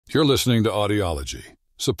You're listening to Audiology.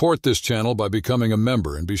 Support this channel by becoming a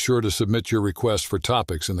member and be sure to submit your request for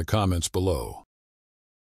topics in the comments below.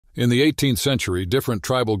 In the 18th century, different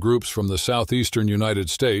tribal groups from the southeastern United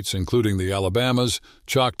States, including the Alabamas,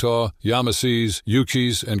 Choctaw, Yamasees,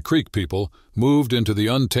 Yukees, and Creek people, moved into the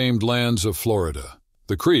untamed lands of Florida.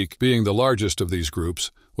 The Creek, being the largest of these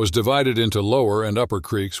groups, was divided into Lower and Upper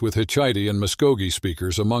Creeks with Hitchiti and Muskogee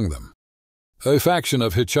speakers among them. A faction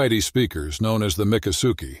of Hitchiti speakers, known as the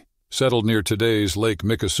Miccosukee, settled near today's Lake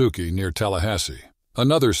Miccosukee near Tallahassee.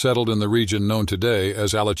 Another settled in the region known today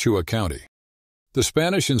as Alachua County. The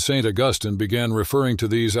Spanish in St. Augustine began referring to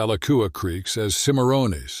these Alachua Creeks as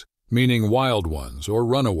cimarrones, meaning wild ones or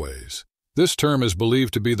runaways. This term is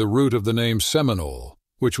believed to be the root of the name Seminole,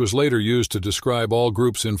 which was later used to describe all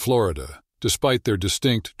groups in Florida, despite their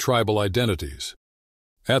distinct tribal identities.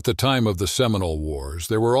 At the time of the Seminole Wars,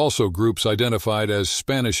 there were also groups identified as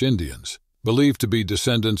Spanish Indians, believed to be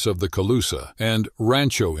descendants of the Calusa, and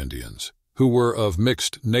Rancho Indians, who were of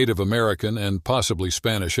mixed Native American and possibly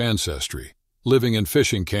Spanish ancestry, living in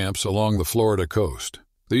fishing camps along the Florida coast.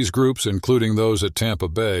 These groups, including those at Tampa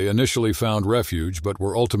Bay, initially found refuge but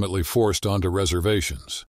were ultimately forced onto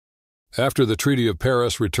reservations. After the Treaty of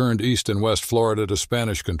Paris returned East and West Florida to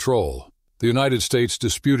Spanish control, the United States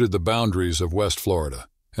disputed the boundaries of West Florida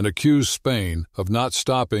and accused Spain of not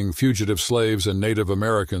stopping fugitive slaves and Native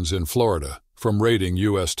Americans in Florida from raiding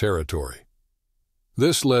U.S. territory.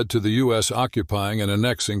 This led to the U.S. occupying and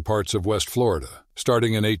annexing parts of West Florida,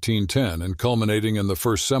 starting in 1810 and culminating in the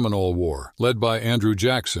First Seminole War, led by Andrew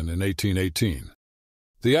Jackson in 1818.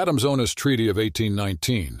 The Adams-Onis Treaty of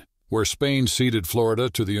 1819, where Spain ceded Florida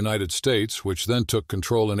to the United States, which then took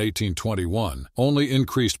control in 1821, only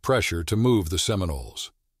increased pressure to move the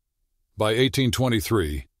Seminoles. By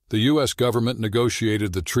 1823, the U.S. government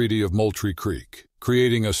negotiated the Treaty of Moultrie Creek,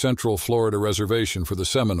 creating a central Florida reservation for the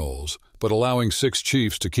Seminoles, but allowing 6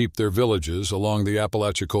 chiefs to keep their villages along the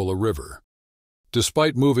Apalachicola River.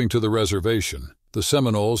 Despite moving to the reservation, the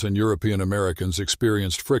Seminoles and European Americans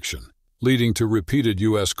experienced friction, leading to repeated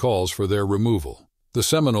U.S. calls for their removal. The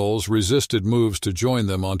Seminoles resisted moves to join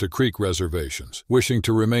them onto Creek reservations, wishing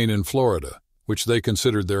to remain in Florida, which they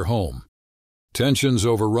considered their home. Tensions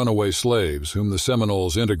over runaway slaves, whom the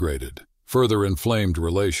Seminoles integrated, further inflamed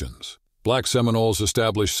relations. Black Seminoles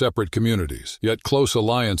established separate communities, yet close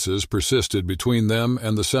alliances persisted between them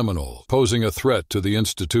and the Seminoles, posing a threat to the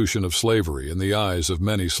institution of slavery in the eyes of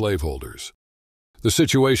many slaveholders. The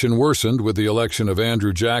situation worsened with the election of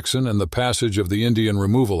Andrew Jackson and the passage of the Indian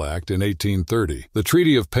Removal Act in 1830. The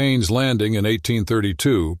Treaty of Payne's Landing in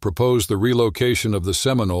 1832 proposed the relocation of the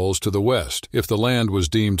Seminoles to the west if the land was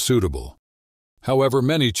deemed suitable. However,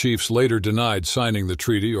 many chiefs later denied signing the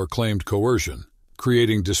treaty or claimed coercion,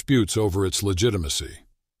 creating disputes over its legitimacy.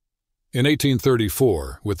 In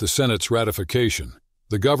 1834, with the Senate's ratification,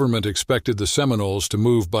 the government expected the Seminoles to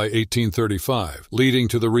move by 1835, leading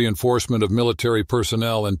to the reinforcement of military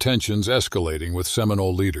personnel and tensions escalating with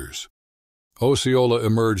Seminole leaders. Osceola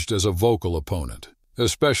emerged as a vocal opponent,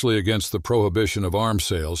 especially against the prohibition of arms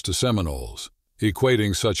sales to Seminoles,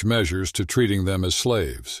 equating such measures to treating them as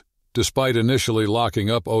slaves. Despite initially locking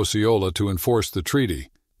up Osceola to enforce the treaty,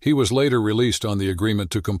 he was later released on the agreement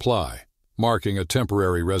to comply, marking a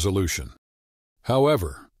temporary resolution.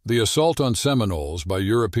 However, the assault on Seminoles by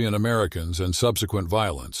European Americans and subsequent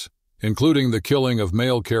violence, including the killing of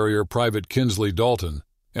mail carrier Private Kinsley Dalton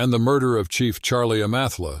and the murder of Chief Charlie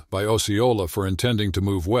Amathla by Osceola for intending to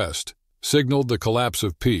move west, signaled the collapse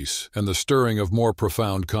of peace and the stirring of more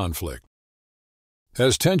profound conflict.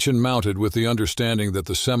 As tension mounted with the understanding that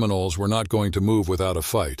the Seminoles were not going to move without a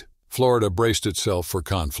fight, Florida braced itself for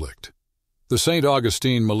conflict. The St.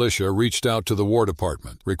 Augustine militia reached out to the War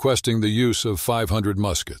Department, requesting the use of 500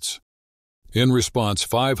 muskets. In response,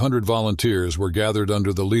 500 volunteers were gathered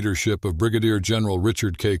under the leadership of Brigadier General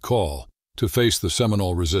Richard K. Call to face the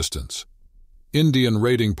Seminole resistance. Indian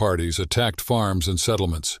raiding parties attacked farms and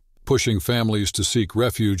settlements, pushing families to seek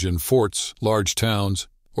refuge in forts, large towns,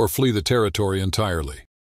 or flee the territory entirely.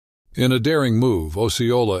 In a daring move,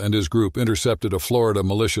 Osceola and his group intercepted a Florida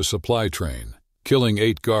militia supply train, killing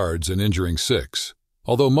 8 guards and injuring 6,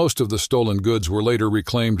 although most of the stolen goods were later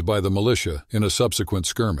reclaimed by the militia in a subsequent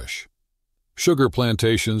skirmish. Sugar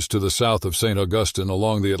plantations to the south of St. Augustine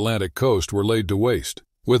along the Atlantic coast were laid to waste,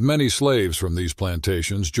 with many slaves from these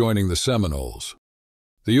plantations joining the Seminoles.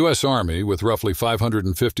 The U.S. Army, with roughly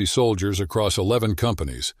 550 soldiers across 11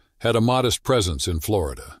 companies, had a modest presence in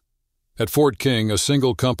Florida. At Fort King, a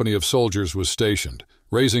single company of soldiers was stationed,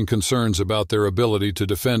 raising concerns about their ability to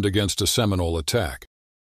defend against a Seminole attack.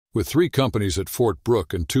 With 3 companies at Fort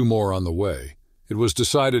Brooke and 2 more on the way, it was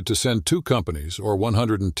decided to send 2 companies, or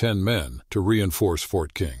 110 men, to reinforce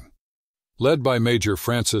Fort King. Led by Major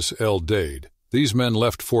Francis L. Dade, these men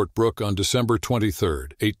left Fort Brooke on December 23,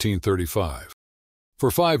 1835.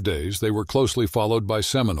 For 5 days, they were closely followed by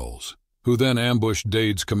Seminoles, who then ambushed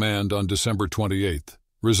Dade's command on December 28,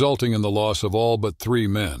 resulting in the loss of all but 3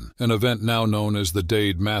 men, an event now known as the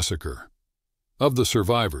Dade Massacre. Of the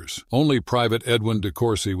survivors, only Private Edwin de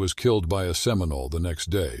Courcy was killed by a Seminole the next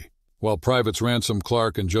day, while Privates Ransom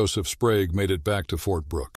Clark and Joseph Sprague made it back to Fort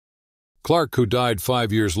Brooke. Clark, who died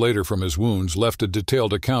 5 years later from his wounds, left a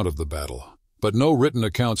detailed account of the battle, but no written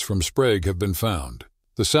accounts from Sprague have been found.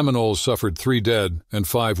 The Seminoles suffered 3 dead and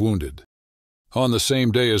 5 wounded. On the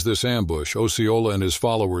same day as this ambush, Osceola and his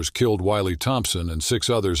followers killed Wiley Thompson and 6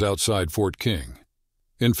 others outside Fort King.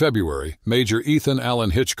 In February, Major Ethan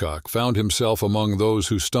Allen Hitchcock found himself among those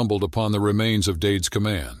who stumbled upon the remains of Dade's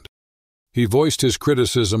command. He voiced his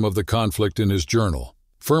criticism of the conflict in his journal,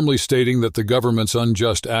 firmly stating that the government's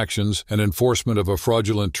unjust actions and enforcement of a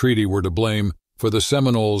fraudulent treaty were to blame for the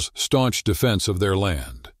Seminoles' staunch defense of their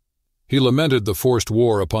land. He lamented the forced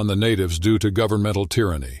war upon the natives due to governmental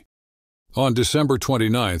tyranny. On December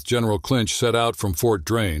 29, General Clinch set out from Fort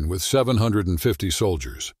Drane with 750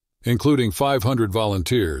 soldiers, including 500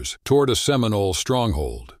 volunteers, toward a Seminole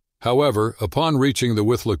stronghold. However, upon reaching the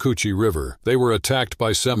Withlacoochee River, they were attacked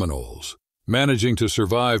by Seminoles, managing to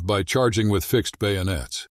survive by charging with fixed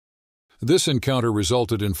bayonets. This encounter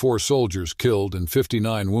resulted in 4 soldiers killed and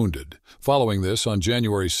 59 wounded. Following this, on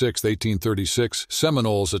January 6, 1836,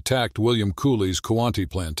 Seminoles attacked William Cooley's Coanti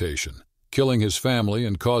plantation, killing his family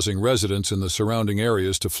and causing residents in the surrounding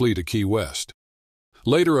areas to flee to Key West.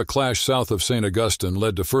 Later, a clash south of St. Augustine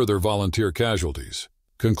led to further volunteer casualties.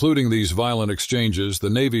 Concluding these violent exchanges, the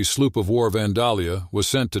Navy's sloop of war Vandalia was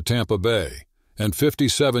sent to Tampa Bay, and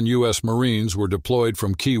 57 U.S. Marines were deployed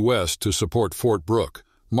from Key West to support Fort Brooke,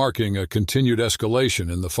 marking a continued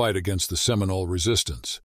escalation in the fight against the Seminole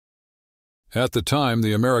resistance. At the time,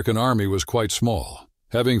 the American Army was quite small,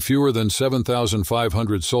 having fewer than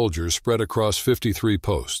 7,500 soldiers spread across 53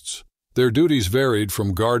 posts. Their duties varied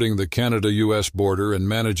from guarding the Canada-U.S. border and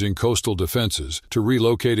managing coastal defenses to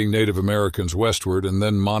relocating Native Americans westward and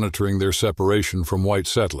then monitoring their separation from white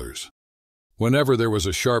settlers. Whenever there was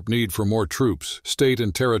a sharp need for more troops, state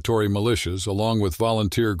and territory militias, along with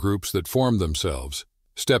volunteer groups that formed themselves,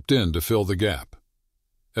 stepped in to fill the gap.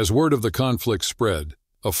 As word of the conflict spread,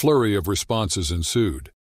 a flurry of responses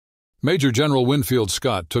ensued. Major General Winfield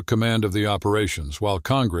Scott took command of the operations, while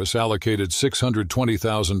Congress allocated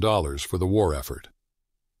 $620,000 for the war effort.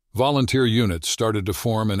 Volunteer units started to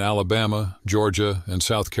form in Alabama, Georgia, and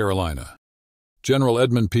South Carolina. General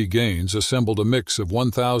Edmund P. Gaines assembled a mix of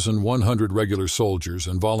 1,100 regular soldiers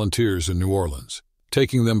and volunteers in New Orleans,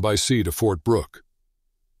 taking them by sea to Fort Brooke.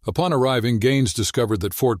 Upon arriving, Gaines discovered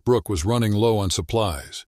that Fort Brooke was running low on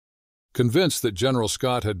supplies. Convinced that General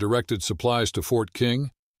Scott had directed supplies to Fort King,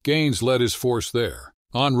 Gaines led his force there.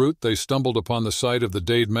 En route, they stumbled upon the site of the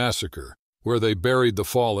Dade Massacre, where they buried the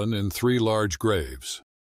fallen in 3 large graves.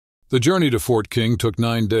 The journey to Fort King took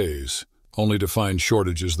 9 days, only to find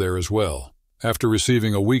shortages there as well. After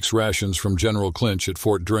receiving a week's rations from General Clinch at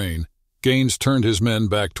Fort Drane, Gaines turned his men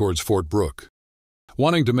back towards Fort Brooke.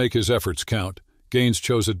 Wanting to make his efforts count, Gaines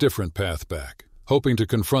chose a different path back, hoping to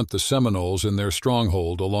confront the Seminoles in their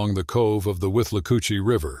stronghold along the cove of the Withlacoochee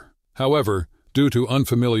River. However, due to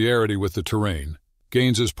unfamiliarity with the terrain,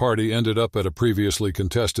 Gaines's party ended up at a previously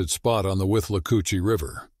contested spot on the Withlacoochee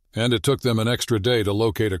River, and it took them an extra day to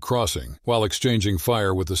locate a crossing while exchanging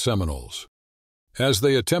fire with the Seminoles. As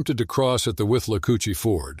they attempted to cross at the Withlacoochee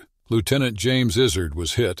Ford, Lieutenant James Izard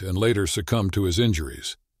was hit and later succumbed to his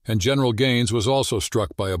injuries, and General Gaines was also struck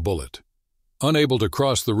by a bullet. Unable to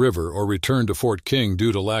cross the river or return to Fort King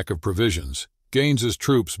due to lack of provisions, Gaines's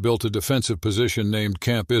troops built a defensive position named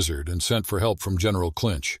Camp Izard and sent for help from General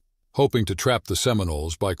Clinch, hoping to trap the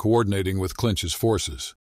Seminoles by coordinating with Clinch's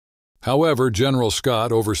forces. However, General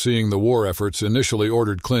Scott, overseeing the war efforts, initially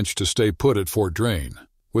ordered Clinch to stay put at Fort Drane.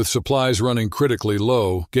 With supplies running critically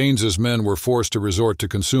low, Gaines's men were forced to resort to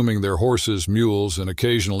consuming their horses, mules, and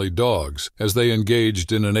occasionally dogs as they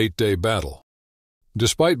engaged in an 8-day battle.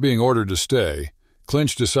 Despite being ordered to stay,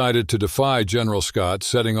 Clinch decided to defy General Scott,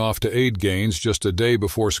 setting off to aid Gaines just a day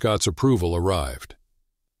before Scott's approval arrived.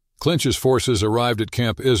 Clinch's forces arrived at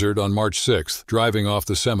Camp Izard on March 6, driving off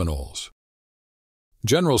the Seminoles.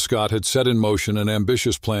 General Scott had set in motion an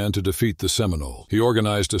ambitious plan to defeat the Seminoles. He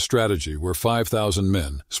organized a strategy where 5,000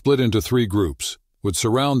 men, split into 3 groups, would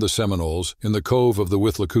surround the Seminoles in the cove of the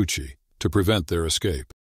Withlacoochee to prevent their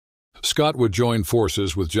escape. Scott would join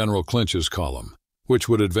forces with General Clinch's column, which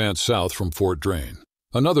would advance south from Fort Drane.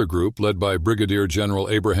 Another group, led by Brigadier General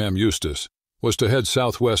Abraham Eustis, was to head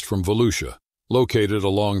southwest from Volusia, located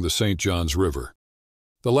along the St. Johns River.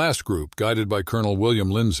 The last group, guided by Colonel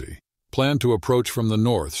William Lindsay, planned to approach from the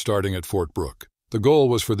north starting at Fort Brooke. The goal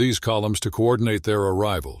was for these columns to coordinate their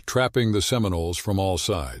arrival, trapping the Seminoles from all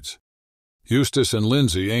sides. Eustis and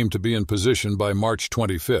Lindsay aimed to be in position by March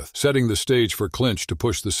 25th, setting the stage for Clinch to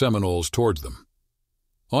push the Seminoles towards them.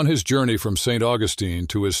 On his journey from St. Augustine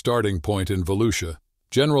to his starting point in Volusia,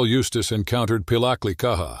 General Eustis encountered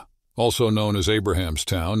Pilaclicaja, also known as Abraham's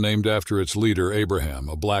Town, named after its leader Abraham,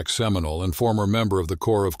 a black Seminole and former member of the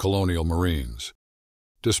Corps of Colonial Marines.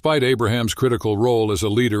 Despite Abraham's critical role as a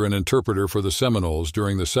leader and interpreter for the Seminoles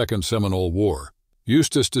during the Second Seminole War,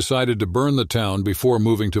 Eustis decided to burn the town before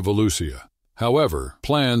moving to Volusia. However,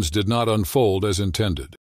 plans did not unfold as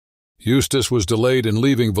intended. Eustis was delayed in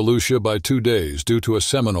leaving Volusia by 2 days due to a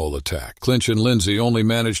Seminole attack. Clinch and Lindsay only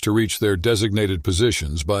managed to reach their designated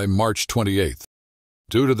positions by March 28th.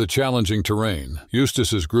 Due to the challenging terrain,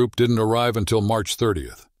 Eustis's group didn't arrive until March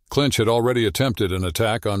 30th. Clinch had already attempted an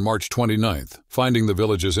attack on March 29th, finding the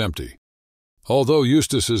villages empty. Although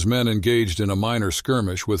Eustis's men engaged in a minor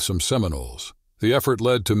skirmish with some Seminoles, the effort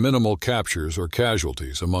led to minimal captures or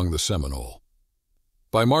casualties among the Seminole.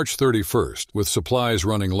 By March 31st, with supplies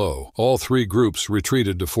running low, all three groups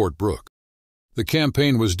retreated to Fort Brooke. The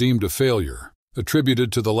campaign was deemed a failure,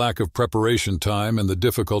 attributed to the lack of preparation time and the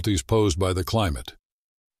difficulties posed by the climate.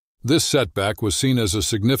 This setback was seen as a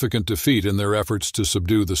significant defeat in their efforts to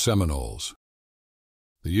subdue the Seminoles.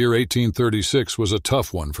 The year 1836 was a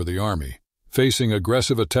tough one for the Army, facing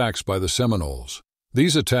aggressive attacks by the Seminoles.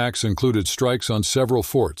 These attacks included strikes on several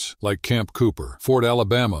forts, like Camp Cooper, Fort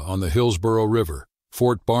Alabama on the Hillsborough River,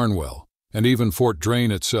 Fort Barnwell, and even Fort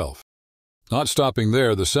Drane itself. Not stopping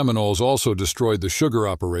there, the Seminoles also destroyed the sugar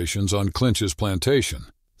operations on Clinch's plantation.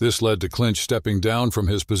 This led to Clinch stepping down from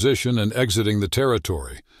his position and exiting the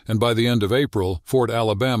territory, and by the end of April, Fort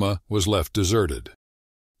Alabama was left deserted.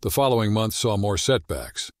 The following month saw more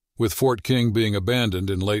setbacks, with Fort King being abandoned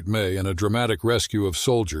in late May and a dramatic rescue of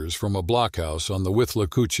soldiers from a blockhouse on the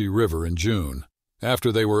Withlacoochee River in June,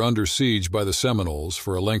 after they were under siege by the Seminoles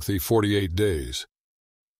for a lengthy 48 days.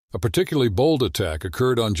 A particularly bold attack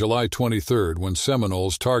occurred on July 23 when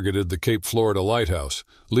Seminoles targeted the Cape Florida lighthouse,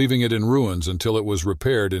 leaving it in ruins until it was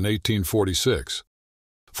repaired in 1846.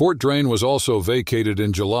 Fort Drane was also vacated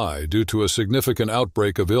in July due to a significant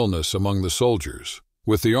outbreak of illness among the soldiers.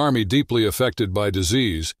 With the Army deeply affected by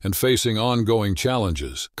disease and facing ongoing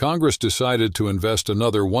challenges, Congress decided to invest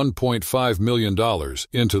another $1.5 million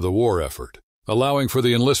into the war effort, allowing for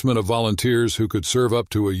the enlistment of volunteers who could serve up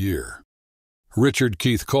to a year. Richard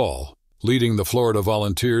Keith Call, leading the Florida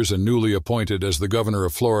Volunteers and newly appointed as the governor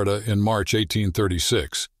of Florida in March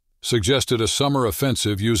 1836, suggested a summer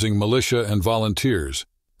offensive using militia and volunteers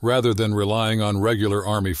rather than relying on regular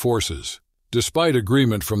Army forces. Despite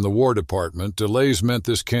agreement from the War Department, delays meant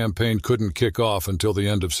this campaign couldn't kick off until the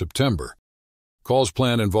end of September. Call's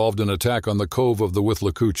plan involved an attack on the cove of the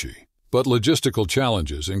Withlacoochee, but logistical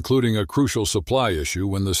challenges, including a crucial supply issue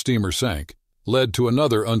when the steamer sank, led to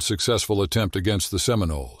another unsuccessful attempt against the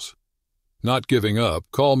Seminoles. Not giving up,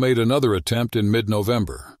 Call made another attempt in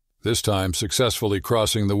mid-November, this time successfully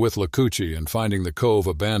crossing the Withlacoochee and finding the cove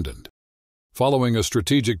abandoned. Following a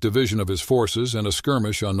strategic division of his forces and a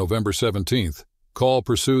skirmish on November 17th, Call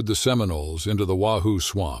pursued the Seminoles into the Wahoo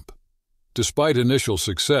Swamp. Despite initial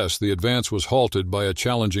success, the advance was halted by a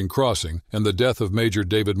challenging crossing and the death of Major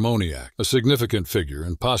David Moniac, a significant figure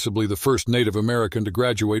and possibly the first Native American to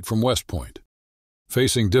graduate from West Point.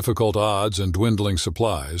 Facing difficult odds and dwindling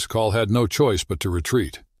supplies, Call had no choice but to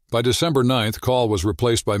retreat. By December 9th, Call was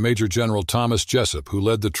replaced by Major General Thomas Jessup, who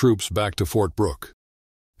led the troops back to Fort Brooke.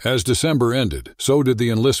 As December ended, so did the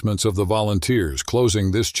enlistments of the volunteers,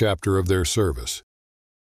 closing this chapter of their service.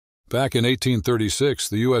 Back in 1836,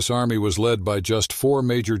 the U.S. Army was led by just 4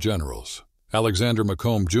 major generals. Alexander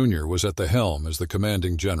Macomb, Jr. was at the helm as the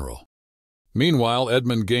commanding general. Meanwhile,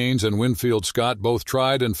 Edmund Gaines and Winfield Scott both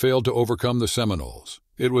tried and failed to overcome the Seminoles.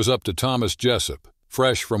 It was up to Thomas Jessup,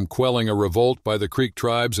 fresh from quelling a revolt by the Creek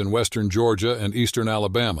tribes in western Georgia and eastern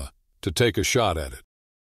Alabama, to take a shot at it.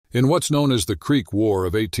 In what's known as the Creek War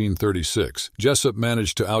of 1836, Jessup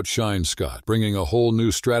managed to outshine Scott, bringing a whole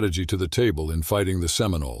new strategy to the table in fighting the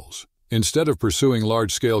Seminoles. Instead of pursuing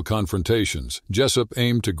large-scale confrontations, Jessup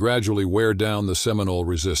aimed to gradually wear down the Seminole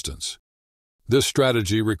resistance. This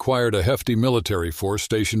strategy required a hefty military force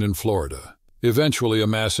stationed in Florida, eventually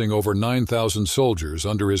amassing over 9,000 soldiers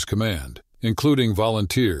under his command, including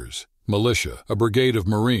volunteers, militia, a brigade of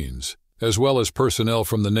Marines, as well as personnel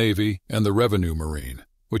from the Navy and the Revenue Marine,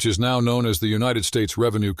 which is now known as the United States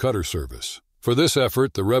Revenue Cutter Service. For this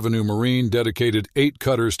effort, the Revenue Marine dedicated 8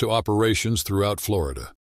 cutters to operations throughout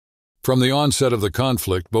Florida. From the onset of the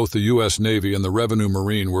conflict, both the U.S. Navy and the Revenue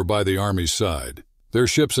Marine were by the Army's side. Their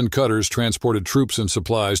ships and cutters transported troops and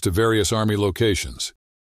supplies to various Army locations.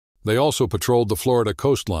 They also patrolled the Florida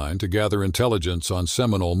coastline to gather intelligence on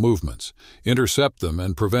Seminole movements, intercept them,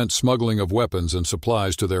 and prevent smuggling of weapons and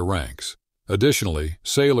supplies to their ranks. Additionally,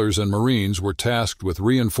 sailors and Marines were tasked with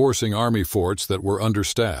reinforcing Army forts that were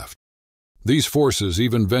understaffed. These forces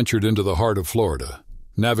even ventured into the heart of Florida,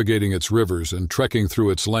 navigating its rivers and trekking through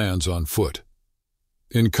its lands on foot.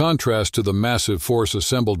 In contrast to the massive force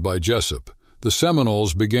assembled by Jesup, the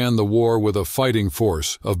Seminoles began the war with a fighting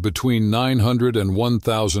force of between 900 and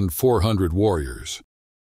 1,400 warriors.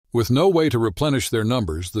 With no way to replenish their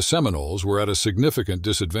numbers, the Seminoles were at a significant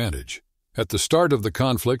disadvantage. At the start of the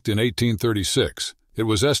conflict in 1836, it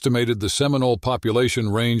was estimated the Seminole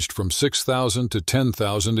population ranged from 6,000 to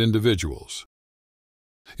 10,000 individuals.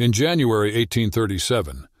 In January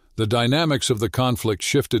 1837, the dynamics of the conflict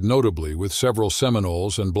shifted notably, with several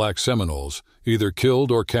Seminoles and Black Seminoles either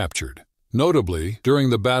killed or captured. Notably, during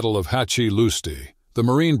the Battle of Hatchee-Lusti, the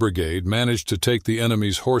Marine Brigade managed to take the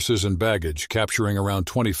enemy's horses and baggage, capturing around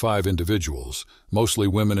 25 individuals, mostly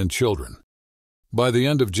women and children. By the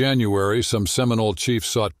end of January, some Seminole chiefs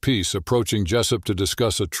sought peace, approaching Jesup to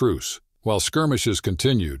discuss a truce. While skirmishes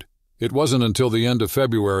continued, it wasn't until the end of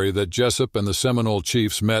February that Jesup and the Seminole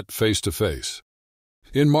chiefs met face to face.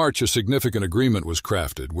 In March, a significant agreement was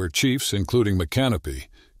crafted where chiefs, including Micanopy,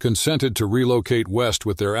 consented to relocate west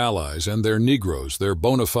with their allies and their Negroes, their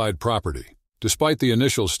bona fide property. Despite the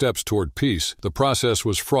initial steps toward peace, the process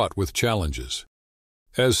was fraught with challenges.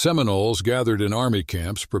 As Seminoles gathered in Army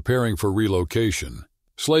camps preparing for relocation,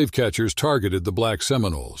 slave catchers targeted the Black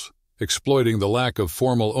Seminoles, exploiting the lack of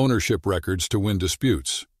formal ownership records to win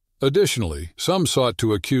disputes. Additionally, some sought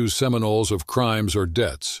to accuse Seminoles of crimes or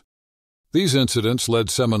debts. These incidents led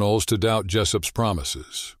Seminoles to doubt Jesup's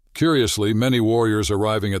promises. Curiously, many warriors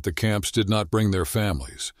arriving at the camps did not bring their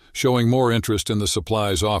families, showing more interest in the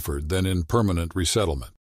supplies offered than in permanent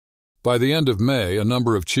resettlement. By the end of May, a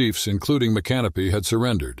number of chiefs, including Micanopy, had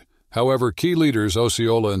surrendered. However, key leaders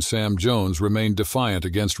Osceola and Sam Jones remained defiant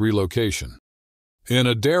against relocation. In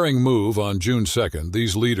a daring move on June 2nd,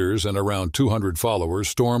 these leaders and around 200 followers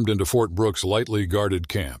stormed into Fort Brooks' lightly guarded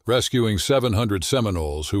camp, rescuing 700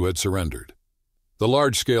 Seminoles who had surrendered. The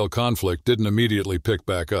large-scale conflict didn't immediately pick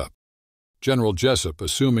back up. General Jesup,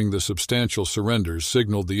 assuming the substantial surrenders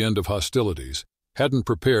signaled the end of hostilities, hadn't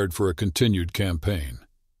prepared for a continued campaign.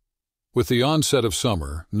 With the onset of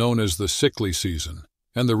summer, known as the sickly season,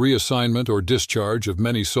 and the reassignment or discharge of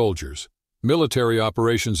many soldiers, military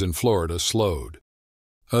operations in Florida slowed.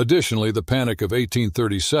 Additionally, the Panic of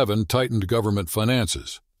 1837 tightened government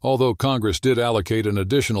finances, although Congress did allocate an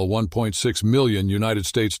additional $1.6 million United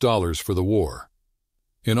States dollars for the war.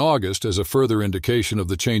 In August, as a further indication of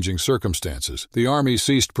the changing circumstances, the Army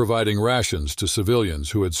ceased providing rations to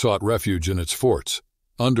civilians who had sought refuge in its forts,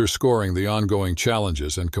 underscoring the ongoing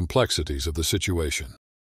challenges and complexities of the situation.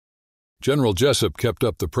 General Jesup kept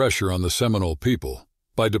up the pressure on the Seminole people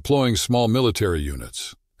by deploying small military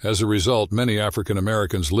units. As a result, many African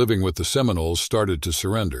Americans living with the Seminoles started to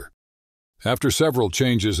surrender. After several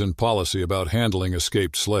changes in policy about handling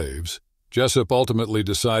escaped slaves, Jesup ultimately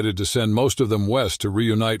decided to send most of them west to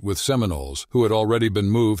reunite with Seminoles who had already been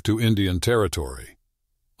moved to Indian Territory.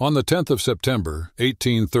 On the 10th of September,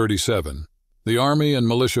 1837, the Army and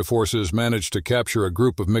militia forces managed to capture a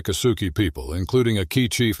group of Miccosukee people, including a key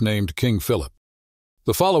chief named King Philip.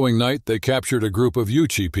 The following night, they captured a group of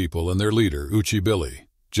Yuchi people and their leader, Uchi Billy.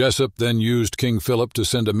 Jesup then used King Philip to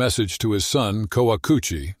send a message to his son,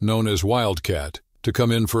 Coacucci, known as Wildcat, to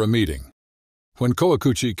come in for a meeting. When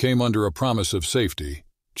Coacucci came under a promise of safety,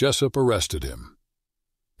 Jesup arrested him.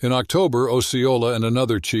 In October, Osceola and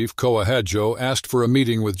another chief, Coahadjo, asked for a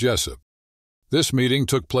meeting with Jesup. This meeting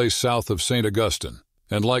took place south of St. Augustine,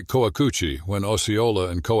 and like Coacucci, when Osceola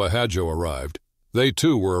and Coahadjo arrived, they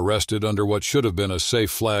too were arrested under what should have been a safe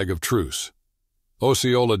flag of truce.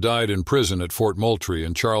 Osceola died in prison at Fort Moultrie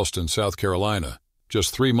in Charleston, South Carolina,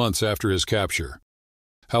 just 3 months after his capture.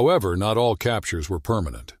 However, not all captures were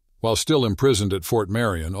permanent. While still imprisoned at Fort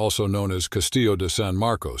Marion, also known as Castillo de San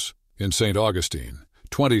Marcos, in St. Augustine,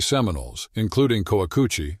 20 Seminoles, including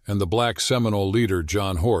Coacucci and the Black Seminole leader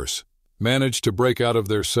John Horse, managed to break out of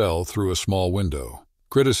their cell through a small window.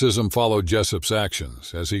 Criticism followed Jesup's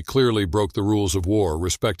actions, as he clearly broke the rules of war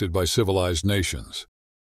respected by civilized nations.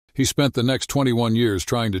 He spent the next 21 years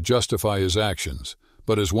trying to justify his actions,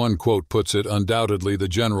 but as one quote puts it, undoubtedly the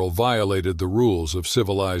general violated the rules of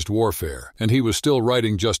civilized warfare, and he was still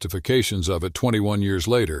writing justifications of it 21 years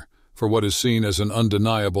later, for what is seen as an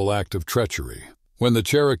undeniable act of treachery. When the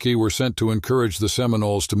Cherokee were sent to encourage the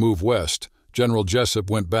Seminoles to move west, General Jessup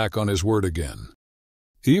went back on his word again.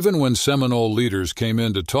 Even when Seminole leaders came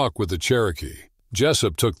in to talk with the Cherokee,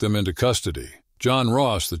 Jessup took them into custody. John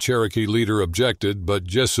Ross, the Cherokee leader, objected, but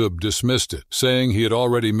Jessup dismissed it, saying he had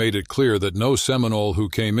already made it clear that no Seminole who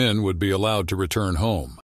came in would be allowed to return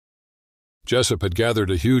home. Jessup had gathered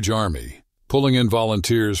a huge army, pulling in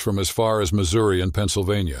volunteers from as far as Missouri and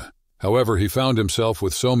Pennsylvania. However, he found himself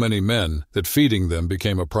with so many men that feeding them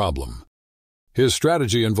became a problem. His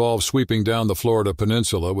strategy involved sweeping down the Florida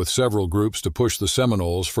peninsula with several groups to push the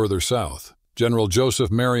Seminoles further south. General Joseph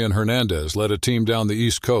Marion Hernandez led a team down the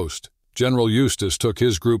east coast. General Eustis took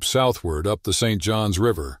his group southward up the St. Johns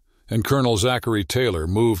River, and Colonel Zachary Taylor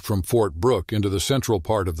moved from Fort Brooke into the central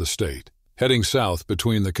part of the state, heading south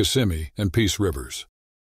between the Kissimmee and Peace Rivers.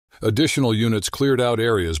 Additional units cleared out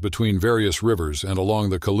areas between various rivers and along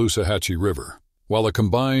the Caloosahatchee River, while a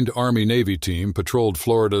combined Army-Navy team patrolled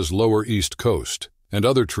Florida's lower east coast, and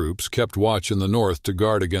other troops kept watch in the north to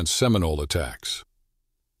guard against Seminole attacks.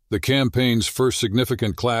 The campaign's first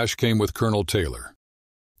significant clash came with Colonel Taylor.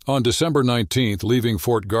 On December 19th, leaving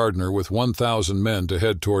Fort Gardner with 1,000 men to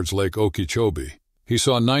head towards Lake Okeechobee, he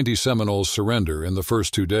saw 90 Seminoles surrender in the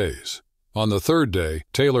first 2 days. On the third day,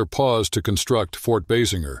 Taylor paused to construct Fort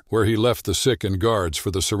Basinger, where he left the sick and guards for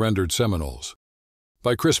the surrendered Seminoles.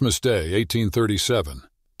 By Christmas Day, 1837,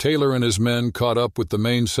 Taylor and his men caught up with the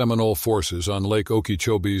main Seminole forces on Lake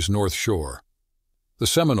Okeechobee's north shore. The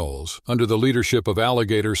Seminoles, under the leadership of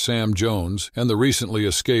Alligator Sam Jones and the recently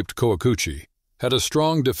escaped Coacoochee, had a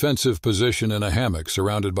strong defensive position in a hammock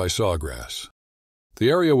surrounded by sawgrass. The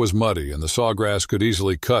area was muddy and the sawgrass could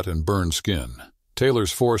easily cut and burn skin.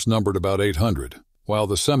 Taylor's force numbered about 800, while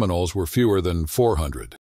the Seminoles were fewer than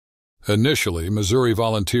 400. Initially, Missouri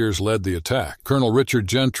volunteers led the attack. Colonel Richard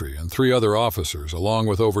Gentry and 3 other officers, along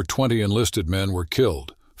with over 20 enlisted men, were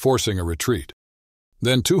killed, forcing a retreat.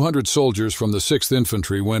 Then 200 soldiers from the 6th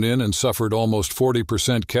Infantry went in and suffered almost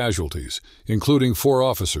 40% casualties, including 4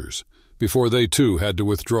 officers, before they too had to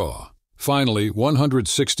withdraw. Finally,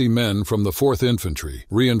 160 men from the 4th Infantry,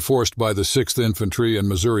 reinforced by the 6th Infantry and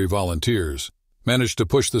Missouri volunteers, managed to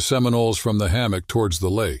push the Seminoles from the hammock towards the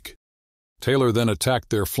lake. Taylor then attacked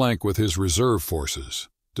their flank with his reserve forces.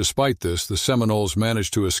 Despite this, the Seminoles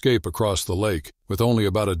managed to escape across the lake, with only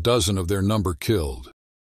about a dozen of their number killed.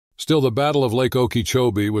 Still, the Battle of Lake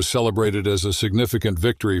Okeechobee was celebrated as a significant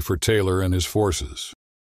victory for Taylor and his forces.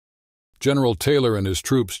 General Taylor and his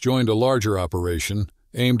troops joined a larger operation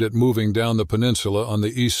aimed at moving down the peninsula on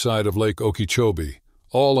the east side of Lake Okeechobee,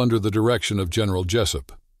 all under the direction of General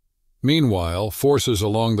Jessup. Meanwhile, forces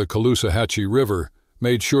along the Caloosahatchee River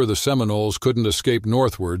made sure the Seminoles couldn't escape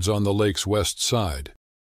northwards on the lake's west side.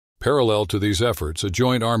 Parallel to these efforts, a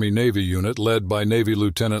joint Army-Navy unit led by Navy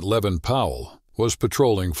Lieutenant Levin Powell was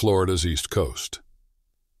patrolling Florida's east coast.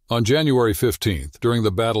 On January 15th, during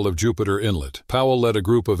the Battle of Jupiter Inlet, Powell led a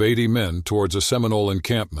group of 80 men towards a Seminole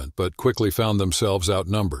encampment but quickly found themselves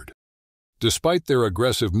outnumbered. Despite their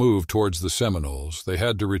aggressive move towards the Seminoles, they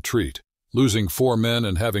had to retreat, losing 4 men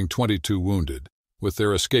and having 22 wounded, with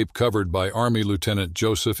their escape covered by Army Lieutenant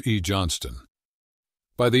Joseph E. Johnston.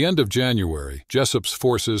 By the end of January, Jessup's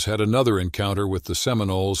forces had another encounter with the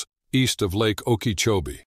Seminoles east of Lake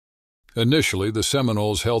Okeechobee. Initially, the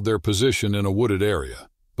Seminoles held their position in a wooded area,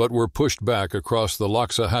 but were pushed back across the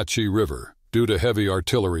Loxahatchee River due to heavy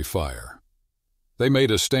artillery fire. They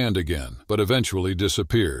made a stand again, but eventually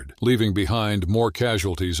disappeared, leaving behind more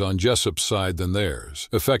casualties on Jessup's side than theirs,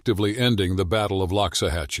 effectively ending the Battle of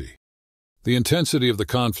Loxahatchee. The intensity of the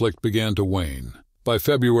conflict began to wane. By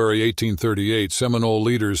February 1838, Seminole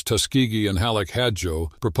leaders Tuskegee and Halleck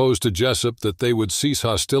Hadjo proposed to Jessup that they would cease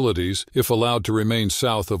hostilities if allowed to remain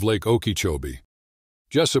south of Lake Okeechobee.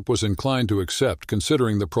 Jessup was inclined to accept,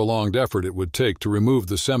 considering the prolonged effort it would take to remove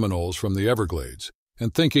the Seminoles from the Everglades,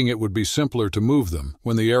 and thinking it would be simpler to move them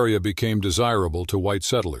when the area became desirable to white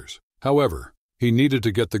settlers. However, he needed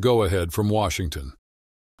to get the go-ahead from Washington.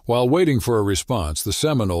 While waiting for a response, the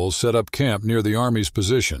Seminoles set up camp near the Army's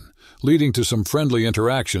position, leading to some friendly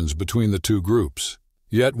interactions between the two groups.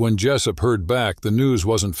 Yet when Jessup heard back, the news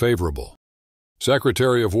wasn't favorable.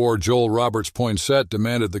 Secretary of War Joel Roberts Poinsett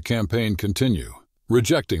demanded the campaign continue,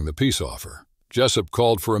 rejecting the peace offer. Jessup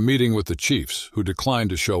called for a meeting with the chiefs, who declined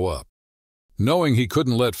to show up. Knowing he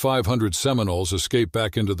couldn't let 500 Seminoles escape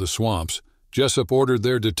back into the swamps, Jessup ordered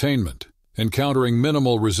their detainment, encountering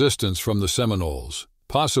minimal resistance from the Seminoles,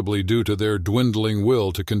 possibly due to their dwindling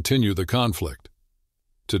will to continue the conflict.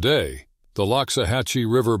 Today, the Loxahatchee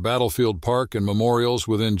River Battlefield Park and memorials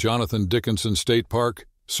within Jonathan Dickinson State Park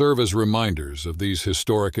serve as reminders of these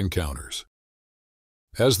historic encounters.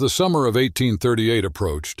 As the summer of 1838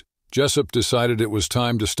 approached, Jessup decided it was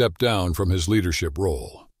time to step down from his leadership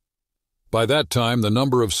role. By that time, the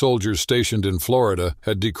number of soldiers stationed in Florida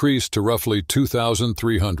had decreased to roughly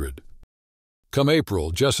 2,300. Come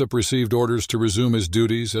April, Jessup received orders to resume his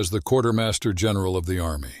duties as the Quartermaster General of the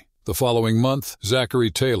Army. The following month, Zachary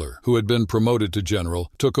Taylor, who had been promoted to general,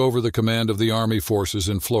 took over the command of the Army forces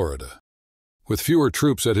in Florida. With fewer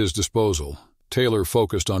troops at his disposal, Taylor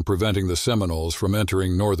focused on preventing the Seminoles from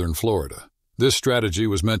entering northern Florida. This strategy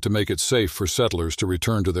was meant to make it safe for settlers to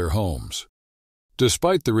return to their homes.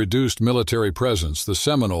 Despite the reduced military presence, the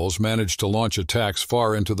Seminoles managed to launch attacks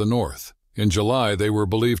far into the north. In July, they were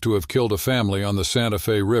believed to have killed a family on the Santa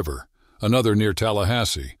Fe River, another near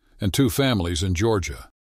Tallahassee, and 2 families in Georgia.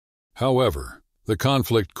 However, the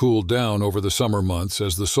conflict cooled down over the summer months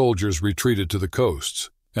as the soldiers retreated to the coasts,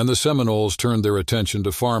 and the Seminoles turned their attention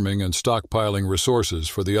to farming and stockpiling resources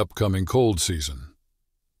for the upcoming cold season.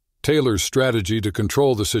 Taylor's strategy to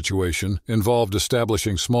control the situation involved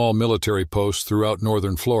establishing small military posts throughout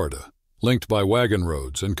northern Florida, linked by wagon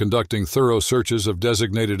roads, and conducting thorough searches of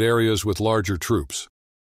designated areas with larger troops.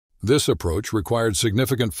 This approach required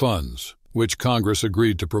significant funds, which Congress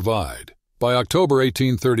agreed to provide. By October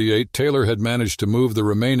 1838, Taylor had managed to move the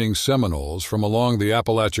remaining Seminoles from along the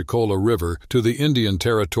Apalachicola River to the Indian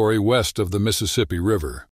Territory west of the Mississippi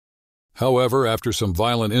River. However, after some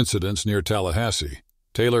violent incidents near Tallahassee,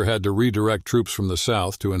 Taylor had to redirect troops from the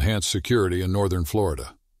south to enhance security in northern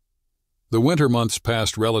Florida. The winter months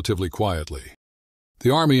passed relatively quietly. The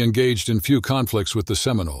Army engaged in few conflicts with the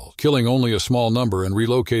Seminoles, killing only a small number and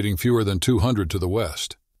relocating fewer than 200 to the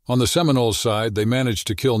west. On the Seminoles' side, they managed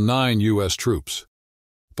to kill 9 U.S. troops.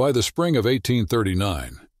 By the spring of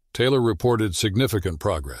 1839, Taylor reported significant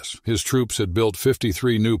progress. His troops had built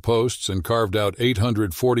 53 new posts and carved out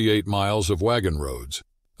 848 miles of wagon roads,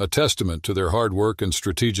 a testament to their hard work and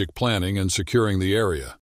strategic planning in securing the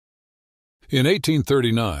area. In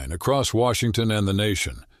 1839, across Washington and the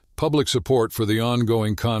nation, public support for the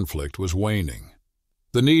ongoing conflict was waning.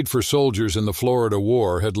 The need for soldiers in the Florida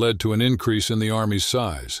War had led to an increase in the Army's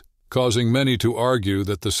size, causing many to argue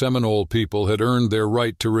that the Seminole people had earned their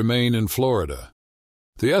right to remain in Florida.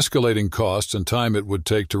 The escalating costs and time it would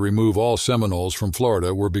take to remove all Seminoles from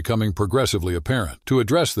Florida were becoming progressively apparent. To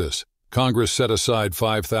address this, Congress set aside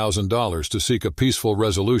 $5,000 to seek a peaceful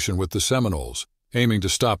resolution with the Seminoles, aiming to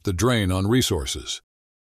stop the drain on resources.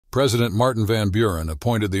 President Martin Van Buren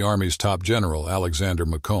appointed the Army's top general, Alexander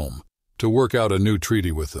Macomb, to work out a new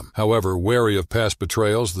treaty with them. However, wary of past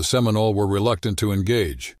betrayals, the Seminole were reluctant to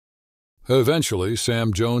engage. Eventually,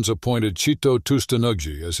 Sam Jones appointed Chito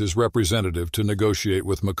Tustanugji as his representative to negotiate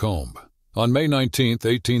with Macomb. On May 19,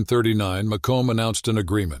 1839, Macomb announced an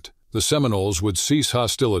agreement. The Seminoles would cease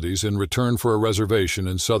hostilities in return for a reservation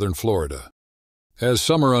in southern Florida. As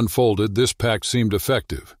summer unfolded, this pact seemed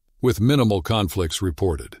effective, with minimal conflicts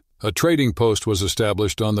reported. A trading post was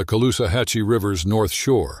established on the Caloosahatchee River's north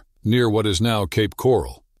shore, near what is now Cape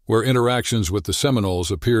Coral, where interactions with the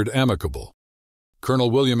Seminoles appeared amicable.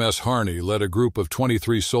 Colonel William S. Harney led a group of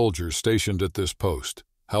 23 soldiers stationed at this post.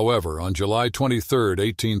 However, on July 23,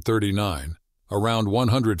 1839, around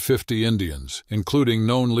 150 Indians, including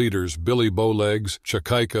known leaders Billy Bowlegs,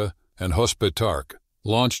 Chakaika, and Hospitark,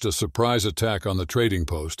 launched a surprise attack on the trading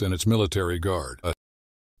post and its military guard.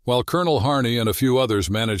 While Colonel Harney and a few others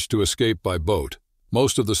managed to escape by boat,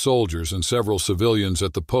 most of the soldiers and several civilians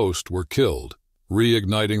at the post were killed,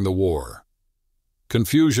 reigniting the war.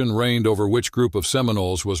 Confusion reigned over which group of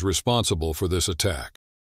Seminoles was responsible for this attack.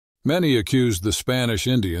 Many accused the Spanish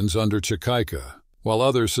Indians under Chakaika, while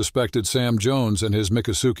others suspected Sam Jones and his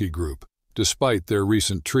Miccosukee group, despite their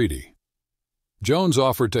recent treaty. Jones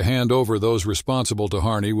offered to hand over those responsible to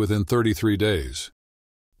Harney within 33 days.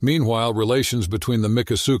 Meanwhile, relations between the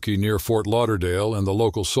Miccosukee near Fort Lauderdale and the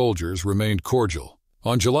local soldiers remained cordial.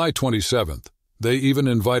 On July 27th, they even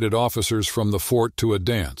invited officers from the fort to a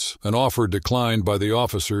dance, an offer declined by the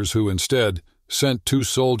officers who instead sent 2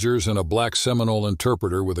 soldiers and a black Seminole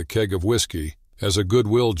interpreter with a keg of whiskey as a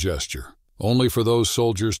goodwill gesture, only for those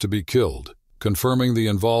soldiers to be killed, confirming the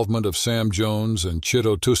involvement of Sam Jones and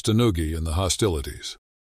Chito Tustanugji in the hostilities.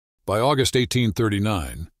 By August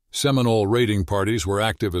 1839, Seminole raiding parties were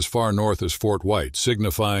active as far north as Fort White,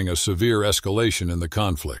 signifying a severe escalation in the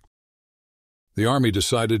conflict. The Army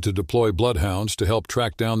decided to deploy bloodhounds to help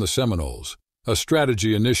track down the Seminoles, a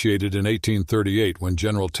strategy initiated in 1838 when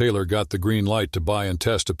General Taylor got the green light to buy and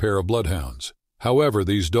test a pair of bloodhounds. However,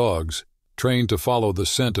 these dogs, trained to follow the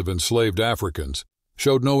scent of enslaved Africans,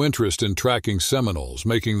 showed no interest in tracking Seminoles,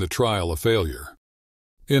 making the trial a failure.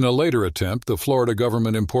 In a later attempt, the Florida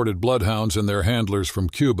government imported bloodhounds and their handlers from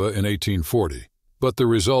Cuba in 1840, but the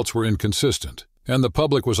results were inconsistent, and the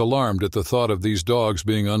public was alarmed at the thought of these dogs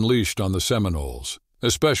being unleashed on the Seminoles,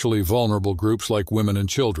 especially vulnerable groups like women and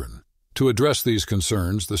children. To address these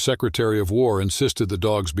concerns, the Secretary of War insisted the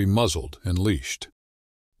dogs be muzzled and leashed.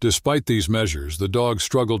 Despite these measures, the dogs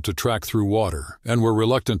struggled to track through water and were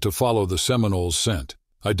reluctant to follow the Seminoles' scent,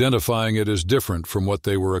 identifying it as different from what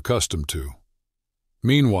they were accustomed to.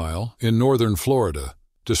 Meanwhile, in northern Florida,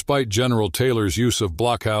 despite General Taylor's use of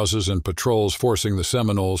blockhouses and patrols forcing the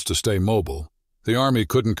Seminoles to stay mobile, the Army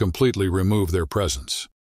couldn't completely remove their presence.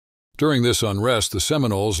 During this unrest, the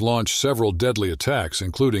Seminoles launched several deadly attacks,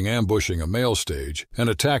 including ambushing a mail stage and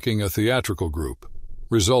attacking a theatrical group,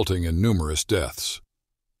 resulting in numerous deaths.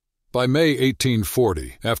 By May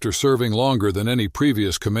 1840, after serving longer than any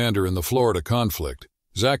previous commander in the Florida conflict,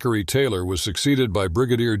 Zachary Taylor was succeeded by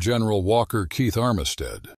Brigadier General Walker Keith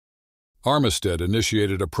Armistead. Armistead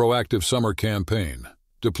initiated a proactive summer campaign,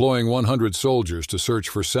 deploying 100 soldiers to search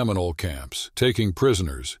for Seminole camps, taking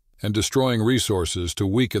prisoners, and destroying resources to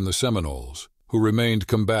weaken the Seminoles, who remained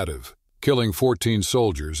combative, killing 14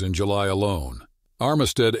 soldiers in July alone.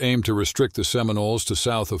 Armistead aimed to restrict the Seminoles to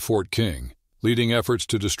south of Fort King, leading efforts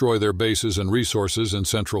to destroy their bases and resources in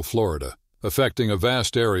central Florida, affecting a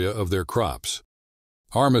vast area of their crops.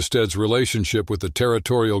 Armistead's relationship with the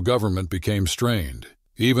territorial government became strained,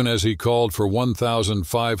 even as he called for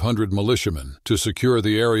 1,500 militiamen to secure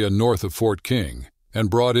the area north of Fort King and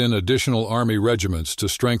brought in additional Army regiments to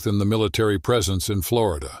strengthen the military presence in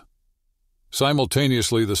Florida.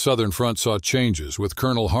 Simultaneously, the Southern Front saw changes, with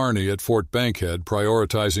Colonel Harney at Fort Bankhead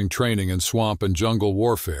prioritizing training in swamp and jungle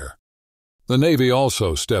warfare. The Navy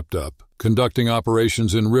also stepped up, conducting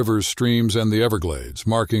operations in rivers, streams, and the Everglades,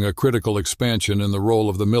 marking a critical expansion in the role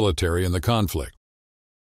of the military in the conflict.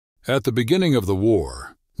 At the beginning of the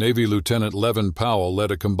war, Navy Lieutenant Levin Powell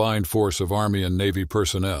led a combined force of Army and Navy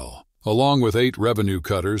personnel, along with 8 revenue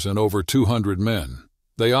cutters and over 200 men.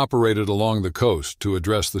 They operated along the coast to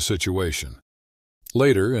address the situation.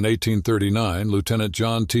 Later, in 1839, Lieutenant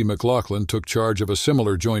John T. McLaughlin took charge of a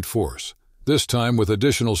similar joint force, this time with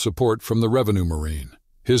additional support from the Revenue Marine.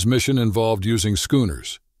 His mission involved using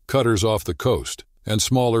schooners, cutters off the coast, and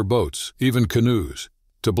smaller boats, even canoes,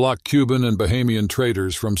 to block Cuban and Bahamian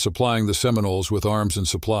traders from supplying the Seminoles with arms and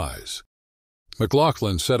supplies.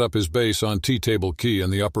 McLaughlin set up his base on Tea-Table Key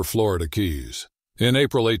in the upper Florida Keys. In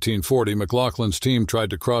April 1840, McLaughlin's team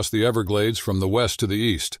tried to cross the Everglades from the west to the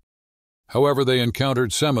east. However, they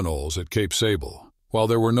encountered Seminoles at Cape Sable. While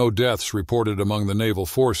there were no deaths reported among the naval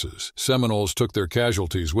forces, Seminoles took their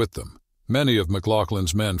casualties with them. Many of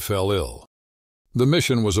McLaughlin's men fell ill. The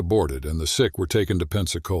mission was aborted and the sick were taken to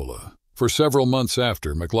Pensacola. For several months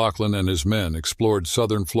after, McLaughlin and his men explored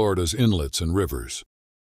southern Florida's inlets and rivers.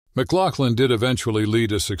 McLaughlin did eventually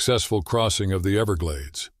lead a successful crossing of the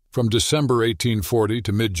Everglades. From December 1840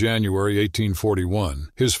 to mid-January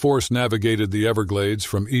 1841, his force navigated the Everglades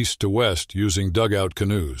from east to west using dugout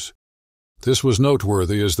canoes. This was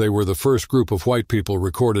noteworthy as they were the first group of white people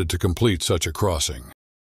recorded to complete such a crossing.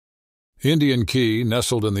 Indian Key,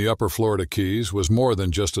 nestled in the upper Florida Keys, was more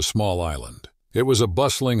than just a small island. It was a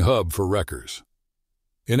bustling hub for wreckers.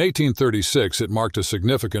 In 1836, it marked a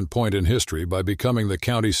significant point in history by becoming the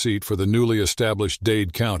county seat for the newly established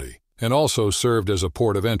Dade County, and also served as a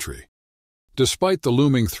port of entry. Despite the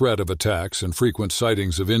looming threat of attacks and frequent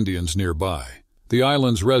sightings of Indians nearby, the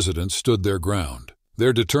island's residents stood their ground.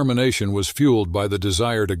 Their determination was fueled by the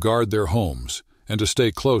desire to guard their homes and to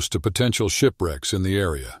stay close to potential shipwrecks in the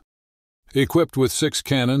area. Equipped with 6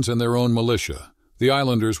 cannons and their own militia, the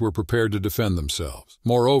islanders were prepared to defend themselves.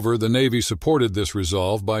 Moreover, the Navy supported this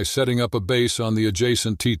resolve by setting up a base on the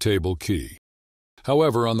adjacent Tea-Table Key.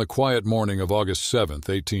 However, on the quiet morning of August 7,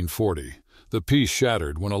 1840, the peace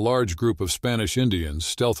shattered when a large group of Spanish Indians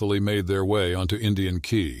stealthily made their way onto Indian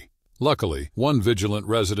Key. Luckily, one vigilant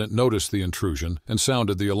resident noticed the intrusion and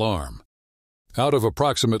sounded the alarm. Out of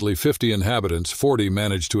approximately 50 inhabitants, 40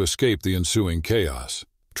 managed to escape the ensuing chaos.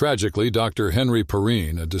 Tragically, Dr. Henry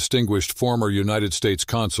Payne, a distinguished former United States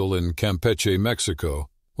consul in Campeche, Mexico,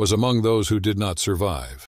 was among those who did not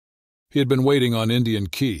survive. He had been waiting on Indian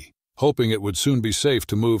Key, hoping it would soon be safe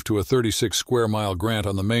to move to a 36-square-mile grant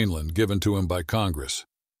on the mainland given to him by Congress.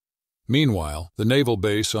 Meanwhile, the naval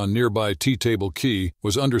base on nearby Tea-Table Key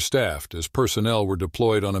was understaffed as personnel were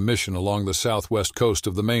deployed on a mission along the southwest coast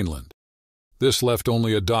of the mainland. This left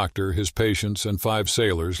only a doctor, his patients, and 5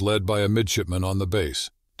 sailors led by a midshipman on the base.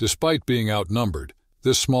 Despite being outnumbered,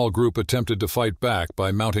 this small group attempted to fight back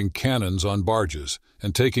by mounting cannons on barges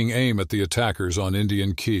and taking aim at the attackers on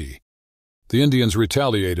Indian Key. The Indians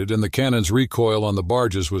retaliated, and the cannon's recoil on the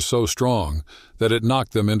barges was so strong that it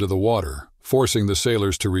knocked them into the water, forcing the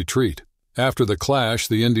sailors to retreat. After the clash,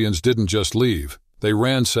 the Indians didn't just leave. They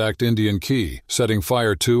ransacked Indian Key, setting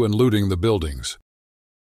fire to and looting the buildings.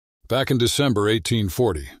 Back in December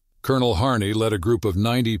 1840, Colonel Harney led a group of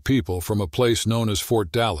 90 people from a place known as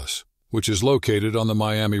Fort Dallas, which is located on the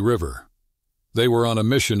Miami River. They were on a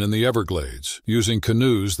mission in the Everglades, using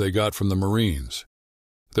canoes they got from the Marines.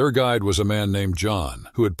 Their guide was a man named John,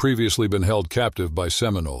 who had previously been held captive by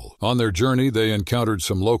Seminole. On their journey, they encountered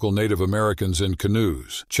some local Native Americans in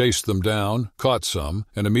canoes, chased them down, caught some,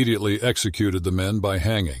 and immediately executed the men by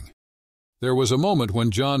hanging. There was a moment when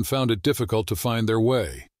John found it difficult to find their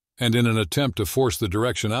way, and in an attempt to force the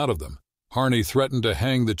direction out of them, Harney threatened to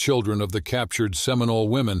hang the children of the captured Seminole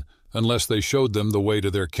women unless they showed them the way to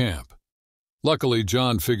their camp. Luckily,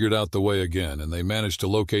 John figured out the way again, and they managed to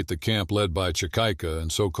locate the camp led by Chicaica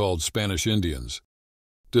and so-called Spanish Indians.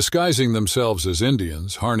 Disguising themselves as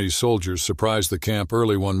Indians, Harney's soldiers surprised the camp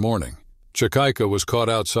early one morning. Chicaica was caught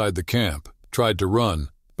outside the camp, tried to run,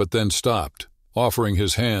 but then stopped, offering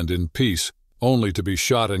his hand in peace, only to be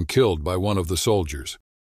shot and killed by one of the soldiers.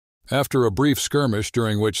 After a brief skirmish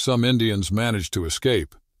during which some Indians managed to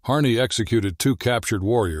escape, Harney executed 2 captured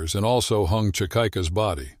warriors and also hung Chicaica's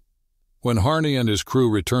body. When Harney and his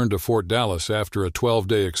crew returned to Fort Dallas after a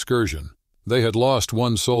 12-day excursion, they had lost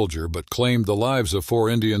 1 soldier but claimed the lives of 4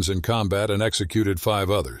 Indians in combat and executed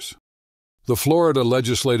 5 others. The Florida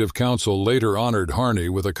Legislative Council later honored Harney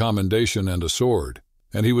with a commendation and a sword,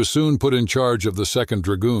 and he was soon put in charge of the 2nd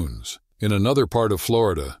Dragoons. In another part of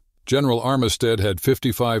Florida, General Armistead had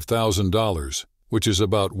 $55,000, which is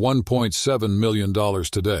about $1.7 million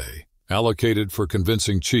today, allocated for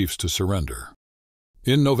convincing chiefs to surrender.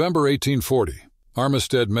 In November 1840,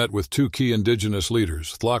 Armistead met with 2 key indigenous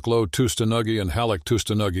leaders, Thlaklo Tustanuggi and Halleck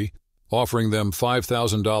Tustanuggi, offering them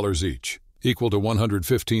 $5,000 each, equal to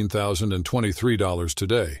 $115,023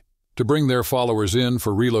 today, to bring their followers in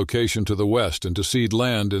for relocation to the west and to cede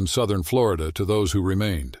land in southern Florida to those who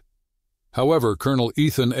remained. However, Colonel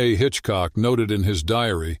Ethan A. Hitchcock noted in his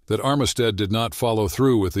diary that Armistead did not follow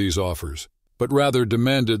through with these offers, but rather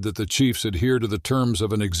demanded that the chiefs adhere to the terms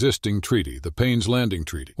of an existing treaty, the Payne's Landing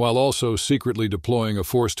Treaty, while also secretly deploying a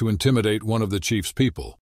force to intimidate one of the chief's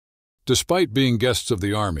people. Despite being guests of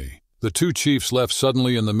the army, the 2 chiefs left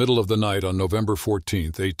suddenly in the middle of the night on November 14,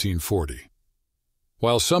 1840.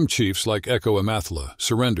 While some chiefs, like Echo Amathla,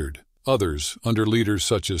 surrendered, others, under leaders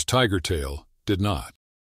such as Tiger Tail, did not.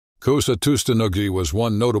 Kosa Tustanuggi was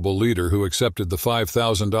one notable leader who accepted the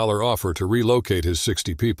 $5,000 offer to relocate his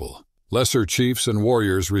 60 people. Lesser chiefs and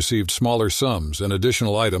warriors received smaller sums and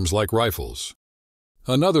additional items like rifles.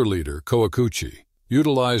 Another leader, Coacucci,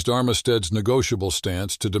 utilized Armistead's negotiable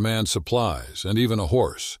stance to demand supplies and even a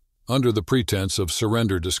horse, under the pretense of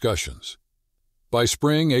surrender discussions. By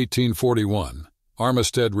spring 1841,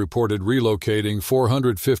 Armistead reported relocating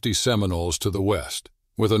 450 Seminoles to the west,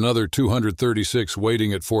 with another 236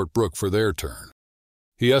 waiting at Fort Brooke for their turn.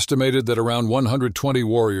 He estimated that around 120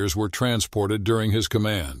 warriors were transported during his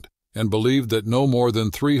command, and believed that no more than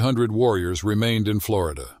 300 warriors remained in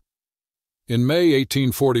Florida. In May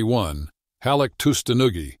 1841, Halleck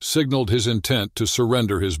Tustanuggi signaled his intent to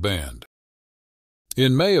surrender his band.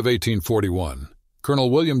 In May of 1841, Colonel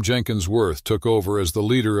William Jenkins Worth took over as the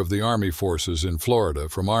leader of the Army forces in Florida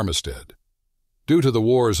from Armistead. Due to the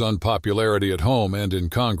war's unpopularity at home and in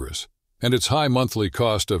Congress, and its high monthly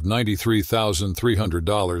cost of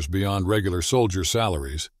 $93,300 beyond regular soldier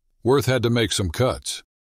salaries, Worth had to make some cuts.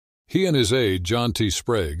 He and his aide, John T.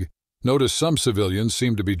 Sprague, noticed some civilians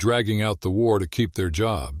seemed to be dragging out the war to keep their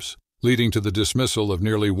jobs, leading to the dismissal of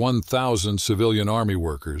nearly 1,000 civilian army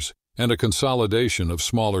workers and a consolidation of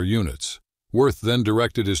smaller units. Worth then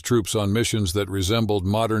directed his troops on missions that resembled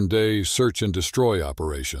modern-day search-and-destroy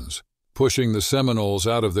operations, pushing the Seminoles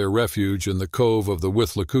out of their refuge in the cove of the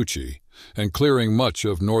Withlacoochee and clearing much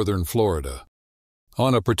of northern Florida.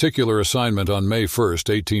 On a particular assignment on May 1,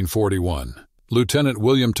 1841, Lieutenant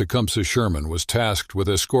William Tecumseh Sherman was tasked with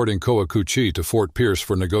escorting Coacucci to Fort Pierce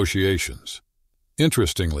for negotiations.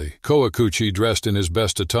 Interestingly, Coacucci dressed in his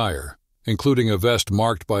best attire, including a vest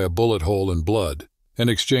marked by a bullet hole in blood, and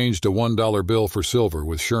exchanged a $1 bill for silver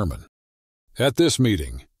with Sherman. At this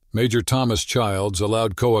meeting, Major Thomas Childs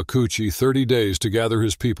allowed Coacucci 30 days to gather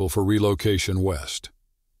his people for relocation west.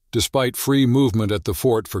 Despite free movement at the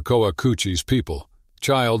fort for Coacucci's people,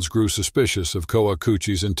 Childs grew suspicious of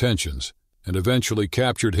Coacucci's intentions and eventually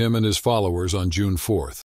captured him and his followers on June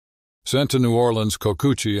 4. Sent to New Orleans,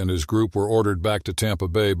 Coacucci and his group were ordered back to Tampa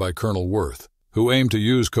Bay by Colonel Worth, who aimed to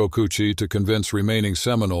use Coacucci to convince remaining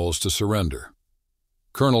Seminoles to surrender.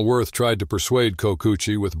 Colonel Worth tried to persuade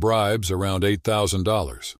Kokuchi with bribes around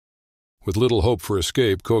 $8,000. With little hope for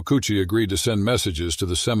escape, Kokuchi agreed to send messages to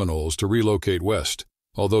the Seminoles to relocate west,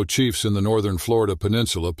 although chiefs in the northern Florida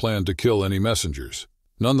peninsula planned to kill any messengers.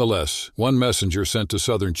 Nonetheless, one messenger sent to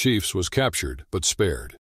southern chiefs was captured but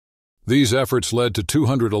spared. These efforts led to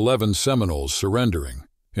 211 Seminoles surrendering,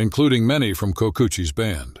 including many from Kokuchi's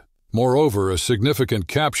band. Moreover, a significant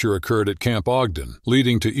capture occurred at Camp Ogden,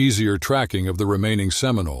 leading to easier tracking of the remaining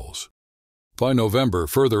Seminoles. By November,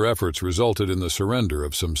 further efforts resulted in the surrender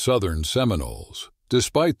of some southern Seminoles.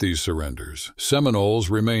 Despite these surrenders, Seminoles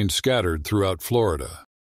remained scattered throughout Florida.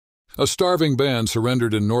 A starving band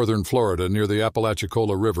surrendered in northern Florida near the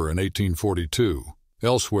Apalachicola River in 1842.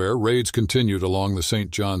 Elsewhere, raids continued along the St.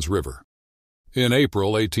 Johns River. In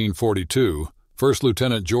April 1842, First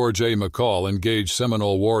Lieutenant George A. McCall engaged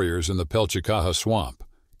Seminole warriors in the Pelchicaja Swamp,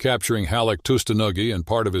 capturing Halleck Tustanuggee and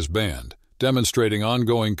part of his band, demonstrating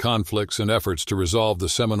ongoing conflicts and efforts to resolve the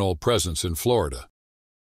Seminole presence in Florida.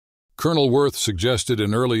 Colonel Worth suggested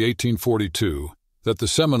in early 1842 that the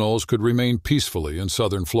Seminoles could remain peacefully in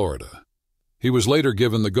southern Florida. He was later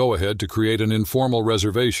given the go-ahead to create an informal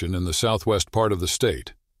reservation in the southwest part of the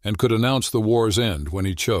state and could announce the war's end when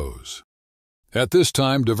he chose. At this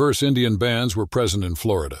time, diverse Indian bands were present in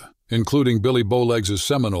Florida, including Billy Bowlegs'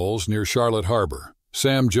 Seminoles near Charlotte Harbor,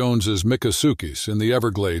 Sam Jones's Miccosukes in the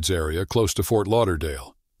Everglades area close to Fort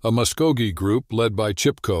Lauderdale, a Muskogee group led by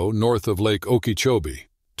Chipko north of Lake Okeechobee,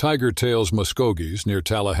 Tiger Tail's Muskogees near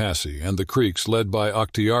Tallahassee, and the Creeks led by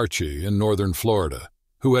Octiarchie in northern Florida,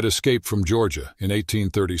 who had escaped from Georgia in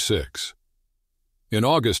 1836. In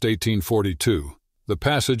August 1842, the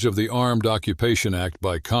passage of the Armed Occupation Act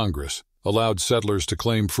by Congress allowed settlers to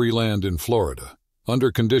claim free land in Florida,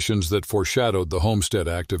 under conditions that foreshadowed the Homestead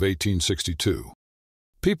Act of 1862.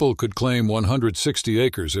 People could claim 160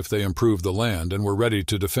 acres if they improved the land and were ready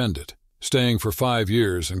to defend it, staying for 5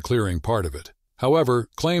 years and clearing part of it. However,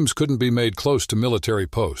 claims couldn't be made close to military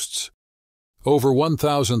posts. Over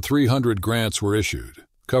 1,300 grants were issued,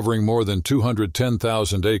 covering more than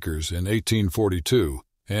 210,000 acres in 1842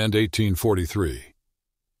 and 1843.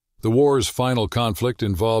 The war's final conflict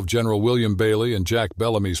involved General William Bailey and Jack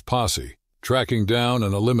Bellamy's posse, tracking down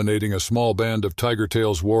and eliminating a small band of Tiger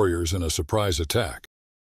Tail's warriors in a surprise attack.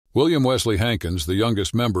 William Wesley Hankins, the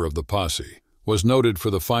youngest member of the posse, was noted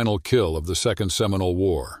for the final kill of the Second Seminole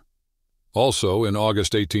War. Also, in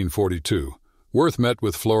August 1842, Worth met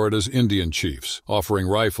with Florida's Indian chiefs, offering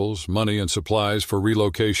rifles, money, and supplies for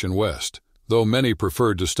relocation west, though many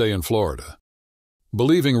preferred to stay in Florida.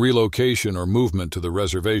 Believing relocation or movement to the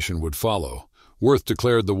reservation would follow, Worth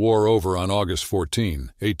declared the war over on August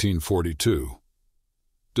 14, 1842.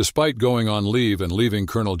 Despite going on leave and leaving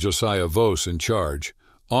Colonel Josiah Vos in charge,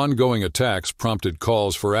 ongoing attacks prompted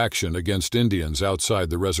calls for action against Indians outside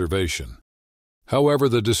the reservation. However,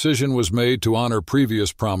 the decision was made to honor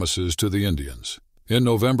previous promises to the Indians. In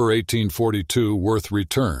November 1842, Worth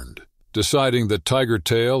returned, deciding that Tiger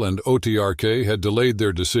Tail and Otiarque had delayed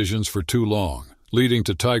their decisions for too long, leading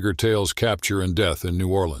to Tiger Tail's capture and death in New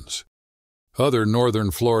Orleans. Other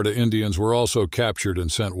northern Florida Indians were also captured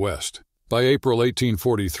and sent west. By April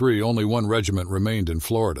 1843, only one regiment remained in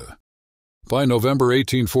Florida. By November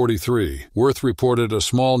 1843, Worth reported a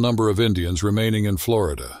small number of Indians remaining in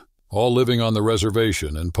Florida, all living on the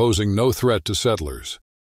reservation and posing no threat to settlers.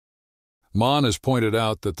 Mon has pointed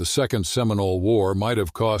out that the Second Seminole War might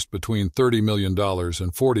have cost between $30 million and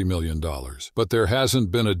 $40 million, but there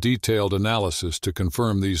hasn't been a detailed analysis to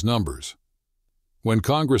confirm these numbers. When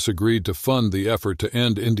Congress agreed to fund the effort to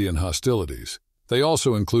end Indian hostilities, they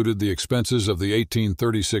also included the expenses of the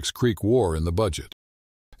 1836 Creek War in the budget.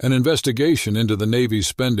 An investigation into the Navy's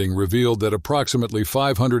spending revealed that approximately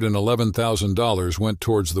 $511,000 went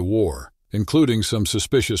towards the war, including some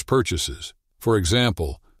suspicious purchases. For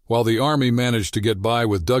example, while the Army managed to get by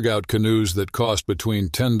with dugout canoes that cost between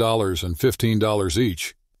 $10 and $15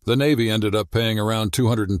 each, the Navy ended up paying around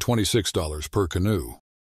 $226 per canoe.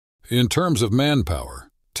 In terms of manpower,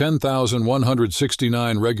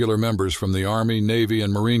 10,169 regular members from the Army, Navy,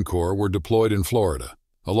 and Marine Corps were deployed in Florida,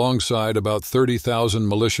 alongside about 30,000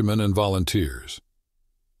 militiamen and volunteers.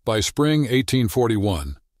 By spring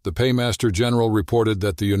 1841, the Paymaster General reported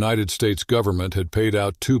that the United States government had paid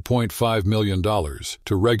out $2.5 million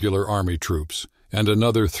to regular Army troops and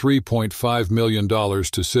another $3.5 million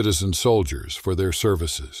to citizen soldiers for their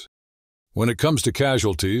services. When it comes to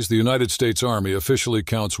casualties, the United States Army officially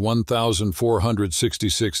counts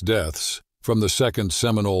 1,466 deaths from the Second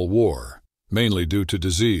Seminole War, mainly due to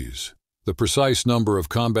disease. The precise number of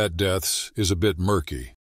combat deaths is a bit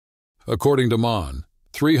murky. According to Mon,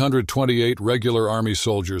 328 regular Army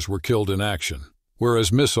soldiers were killed in action,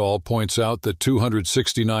 whereas Missall points out that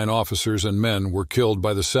 269 officers and men were killed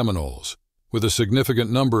by the Seminoles, with a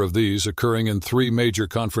significant number of these occurring in 3 major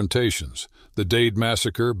confrontations: the Dade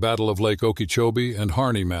Massacre, Battle of Lake Okeechobee, and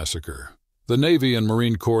Harney Massacre. The Navy and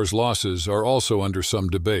Marine Corps' losses are also under some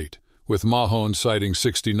debate, with Mahone citing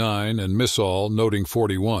 69 and Missall noting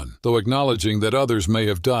 41, though acknowledging that others may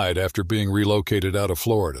have died after being relocated out of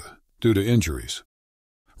Florida due to injuries.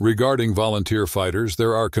 Regarding volunteer fighters,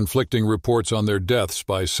 there are conflicting reports on their deaths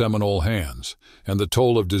by Seminole hands, and the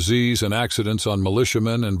toll of disease and accidents on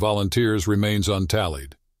militiamen and volunteers remains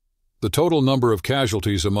untallied. The total number of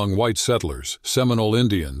casualties among white settlers, Seminole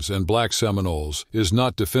Indians, and black Seminoles is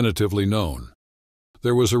not definitively known.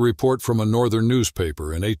 There was a report from a northern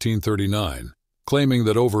newspaper in 1839 claiming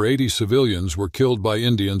that over 80 civilians were killed by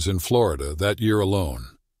Indians in Florida that year alone.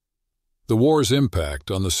 The war's impact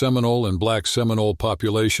on the Seminole and black Seminole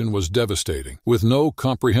population was devastating, with no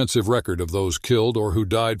comprehensive record of those killed or who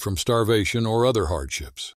died from starvation or other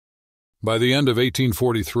hardships. By the end of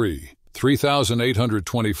 1843,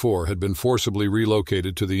 3,824 had been forcibly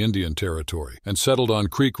relocated to the Indian Territory and settled on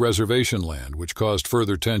Creek Reservation land, which caused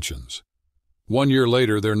further tensions. 1 year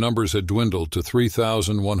later, their numbers had dwindled to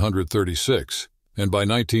 3,136, and by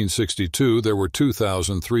 1962 there were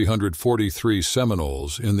 2,343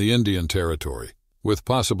 Seminoles in the Indian Territory, with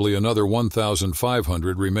possibly another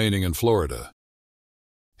 1,500 remaining in Florida.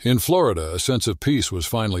 In Florida, a sense of peace was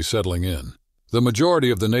finally settling in. The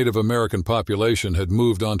majority of the Native American population had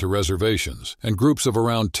moved onto reservations, and groups of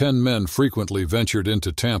around 10 men frequently ventured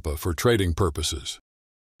into Tampa for trading purposes.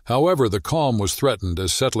 However, the calm was threatened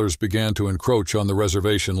as settlers began to encroach on the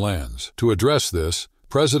reservation lands. To address this,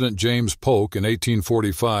 President James Polk in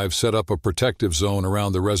 1845 set up a protective zone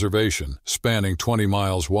around the reservation, spanning 20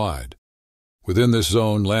 miles wide. Within this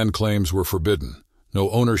zone, land claims were forbidden. No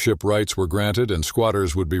ownership rights were granted, and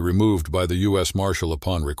squatters would be removed by the U.S. Marshal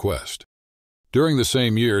upon request. During the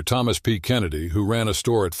same year, Thomas P. Kennedy, who ran a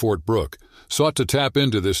store at Fort Brooke, sought to tap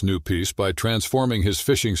into this new peace by transforming his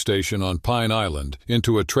fishing station on Pine Island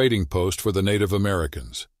into a trading post for the Native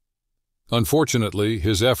Americans. Unfortunately,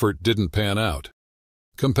 his effort didn't pan out.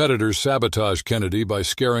 Competitors sabotaged Kennedy by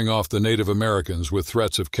scaring off the Native Americans with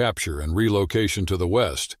threats of capture and relocation to the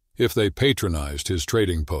West if they patronized his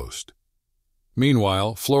trading post.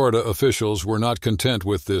 Meanwhile, Florida officials were not content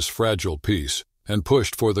with this fragile peace and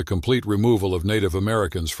pushed for the complete removal of Native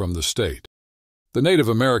Americans from the state. The Native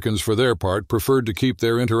Americans, for their part, preferred to keep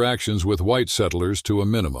their interactions with white settlers to a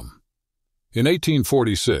minimum. In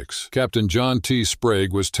 1846, Captain John T.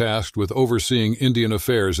 Sprague was tasked with overseeing Indian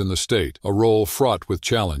affairs in the state, a role fraught with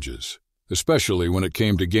challenges, especially when it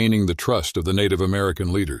came to gaining the trust of the Native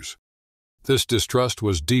American leaders. This distrust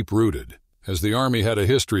was deep-rooted, as the Army had a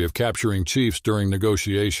history of capturing chiefs during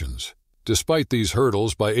negotiations. Despite these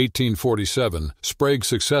hurdles, by 1847, Sprague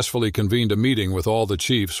successfully convened a meeting with all the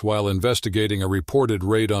chiefs while investigating a reported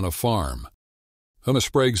raid on a farm.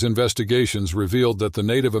 Sprague's investigations revealed that the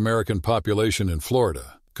Native American population in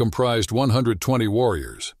Florida comprised 120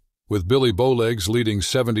 warriors, with Billy Bowlegs leading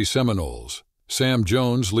 70 Seminoles, Sam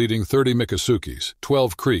Jones leading 30 Miccosukes,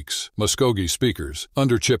 12 Creeks, Muskogee speakers,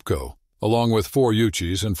 under Chippewa, along with 4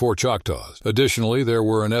 Uchis and 4 Choctaws. Additionally, there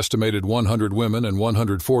were an estimated 100 women and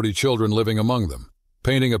 140 children living among them,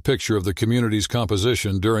 painting a picture of the community's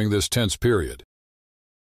composition during this tense period.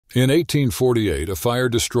 In 1848, a fire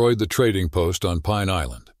destroyed the trading post on Pine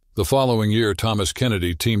Island. The following year, Thomas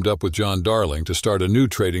Kennedy teamed up with John Darling to start a new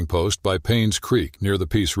trading post by Payne's Creek near the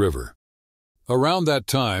Peace River. Around that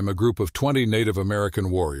time, a group of 20 Native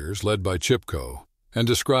American warriors, led by Chippewa, and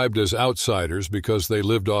described as outsiders because they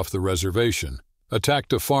lived off the reservation,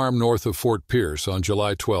 attacked a farm north of Fort Pierce on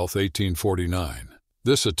July 12, 1849.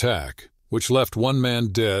 This attack, which left 1 man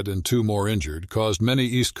dead and 2 more injured, caused many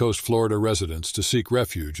East Coast Florida residents to seek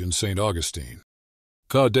refuge in St. Augustine.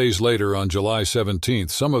 Days later, on July 17,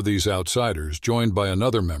 some of these outsiders, joined by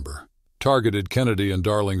another member, targeted Kennedy and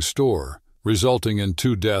Darling's store, resulting in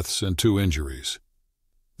 2 deaths and 2 injuries.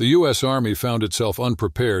 The U.S. Army found itself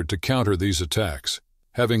unprepared to counter these attacks,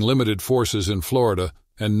 having limited forces in Florida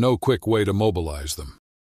and no quick way to mobilize them.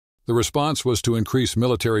 The response was to increase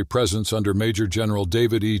military presence under Major General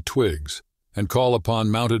David E. Twiggs and call upon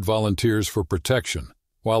mounted volunteers for protection,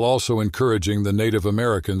 while also encouraging the Native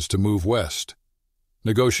Americans to move west.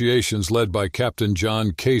 Negotiations led by Captain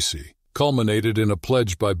John Casey culminated in a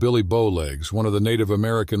pledge by Billy Bowlegs, one of the Native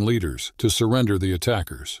American leaders, to surrender the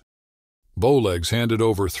attackers. Bowlegs handed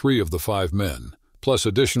over 3 of the 5 men, plus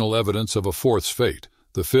additional evidence of a 4th's fate.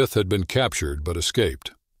 The 5th had been captured but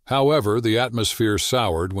escaped. However, the atmosphere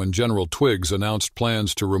soured when General Twiggs announced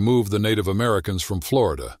plans to remove the Native Americans from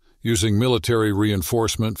Florida, using military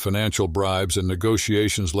reinforcement, financial bribes, and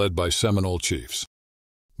negotiations led by Seminole chiefs.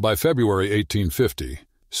 By February 1850,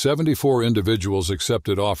 74 individuals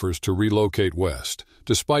accepted offers to relocate west,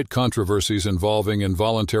 despite controversies involving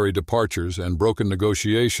involuntary departures and broken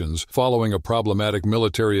negotiations following a problematic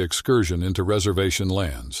military excursion into reservation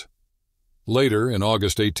lands. Later, in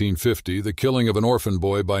August 1850, the killing of an orphan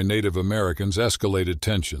boy by Native Americans escalated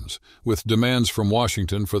tensions, with demands from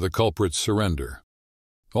Washington for the culprit's surrender.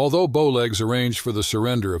 Although Bowlegs arranged for the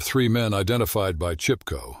surrender of 3 men identified by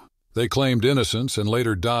Chipko, they claimed innocence and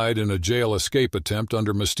later died in a jail escape attempt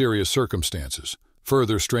under mysterious circumstances,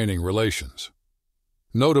 further straining relations.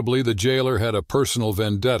 Notably, the jailer had a personal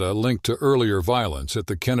vendetta linked to earlier violence at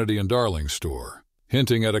the Kennedy and Darling store,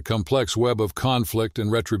 hinting at a complex web of conflict and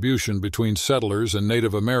retribution between settlers and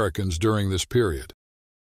Native Americans during this period.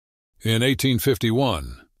 In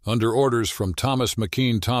 1851, under orders from Thomas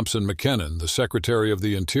McKean Thompson McKinnon, the Secretary of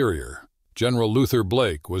the Interior, General Luther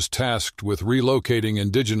Blake was tasked with relocating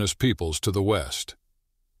indigenous peoples to the West.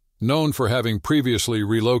 Known for having previously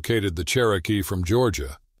relocated the Cherokee from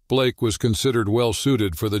Georgia, Blake was considered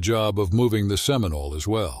well-suited for the job of moving the Seminole as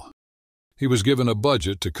well. He was given a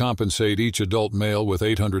budget to compensate each adult male with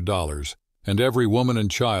 $800 and every woman and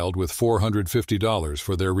child with $450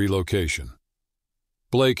 for their relocation.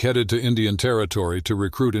 Blake headed to Indian Territory to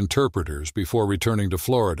recruit interpreters before returning to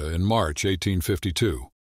Florida in March 1852.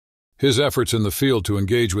 His efforts in the field to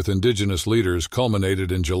engage with indigenous leaders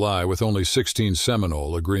culminated in July with only 16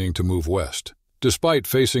 Seminole agreeing to move west. Despite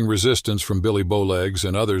facing resistance from Billy Bowlegs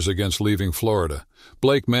and others against leaving Florida,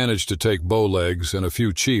 Blake managed to take Bowlegs and a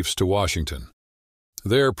few chiefs to Washington.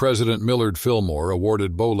 There, President Millard Fillmore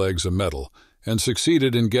awarded Bowlegs a medal and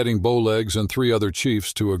succeeded in getting Bowlegs and 3 other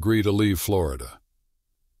chiefs to agree to leave Florida.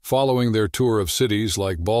 Following their tour of cities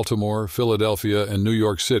like Baltimore, Philadelphia, and New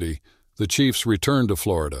York City, the chiefs returned to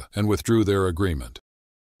Florida and withdrew their agreement.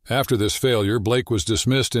 After this failure, Blake was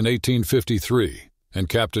dismissed in 1853, and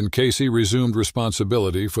Captain Casey resumed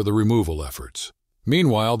responsibility for the removal efforts.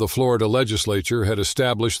 Meanwhile, the Florida legislature had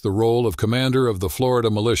established the role of commander of the Florida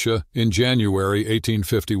militia in January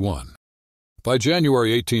 1851. By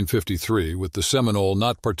January 1853, with the Seminole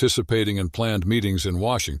not participating in planned meetings in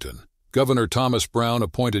Washington, Governor Thomas Brown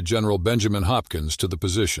appointed General Benjamin Hopkins to the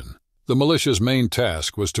position. The militia's main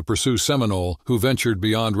task was to pursue Seminole who ventured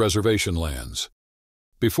beyond reservation lands.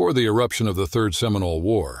 Before the eruption of the Third Seminole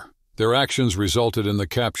War, their actions resulted in the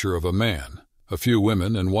capture of a man, a few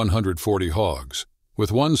women, and 140 hogs,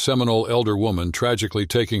 with one Seminole elder woman tragically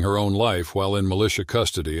taking her own life while in militia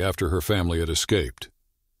custody after her family had escaped.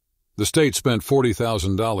 The state spent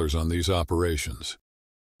 $40,000 on these operations.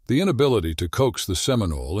 The inability to coax the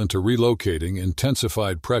Seminole into relocating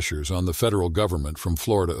intensified pressures on the federal government from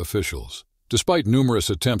Florida officials. Despite numerous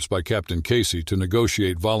attempts by Captain Casey to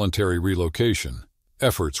negotiate voluntary relocation,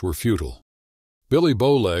 efforts were futile. Billy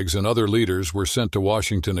Bowlegs and other leaders were sent to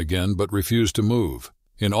Washington again but refused to move.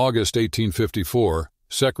 In August 1854,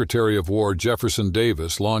 Secretary of War Jefferson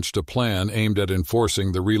Davis launched a plan aimed at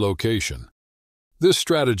enforcing the relocation. This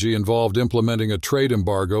strategy involved implementing a trade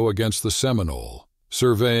embargo against the Seminole,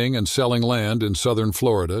 surveying and selling land in southern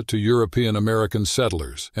Florida to European American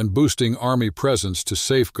settlers, and boosting Army presence to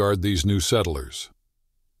safeguard these new settlers.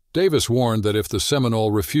 Davis warned that if the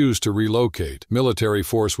Seminole refused to relocate, military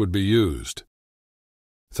force would be used.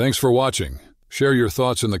 Thanks for watching. Share your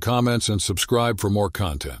thoughts in the comments and subscribe for more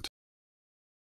content.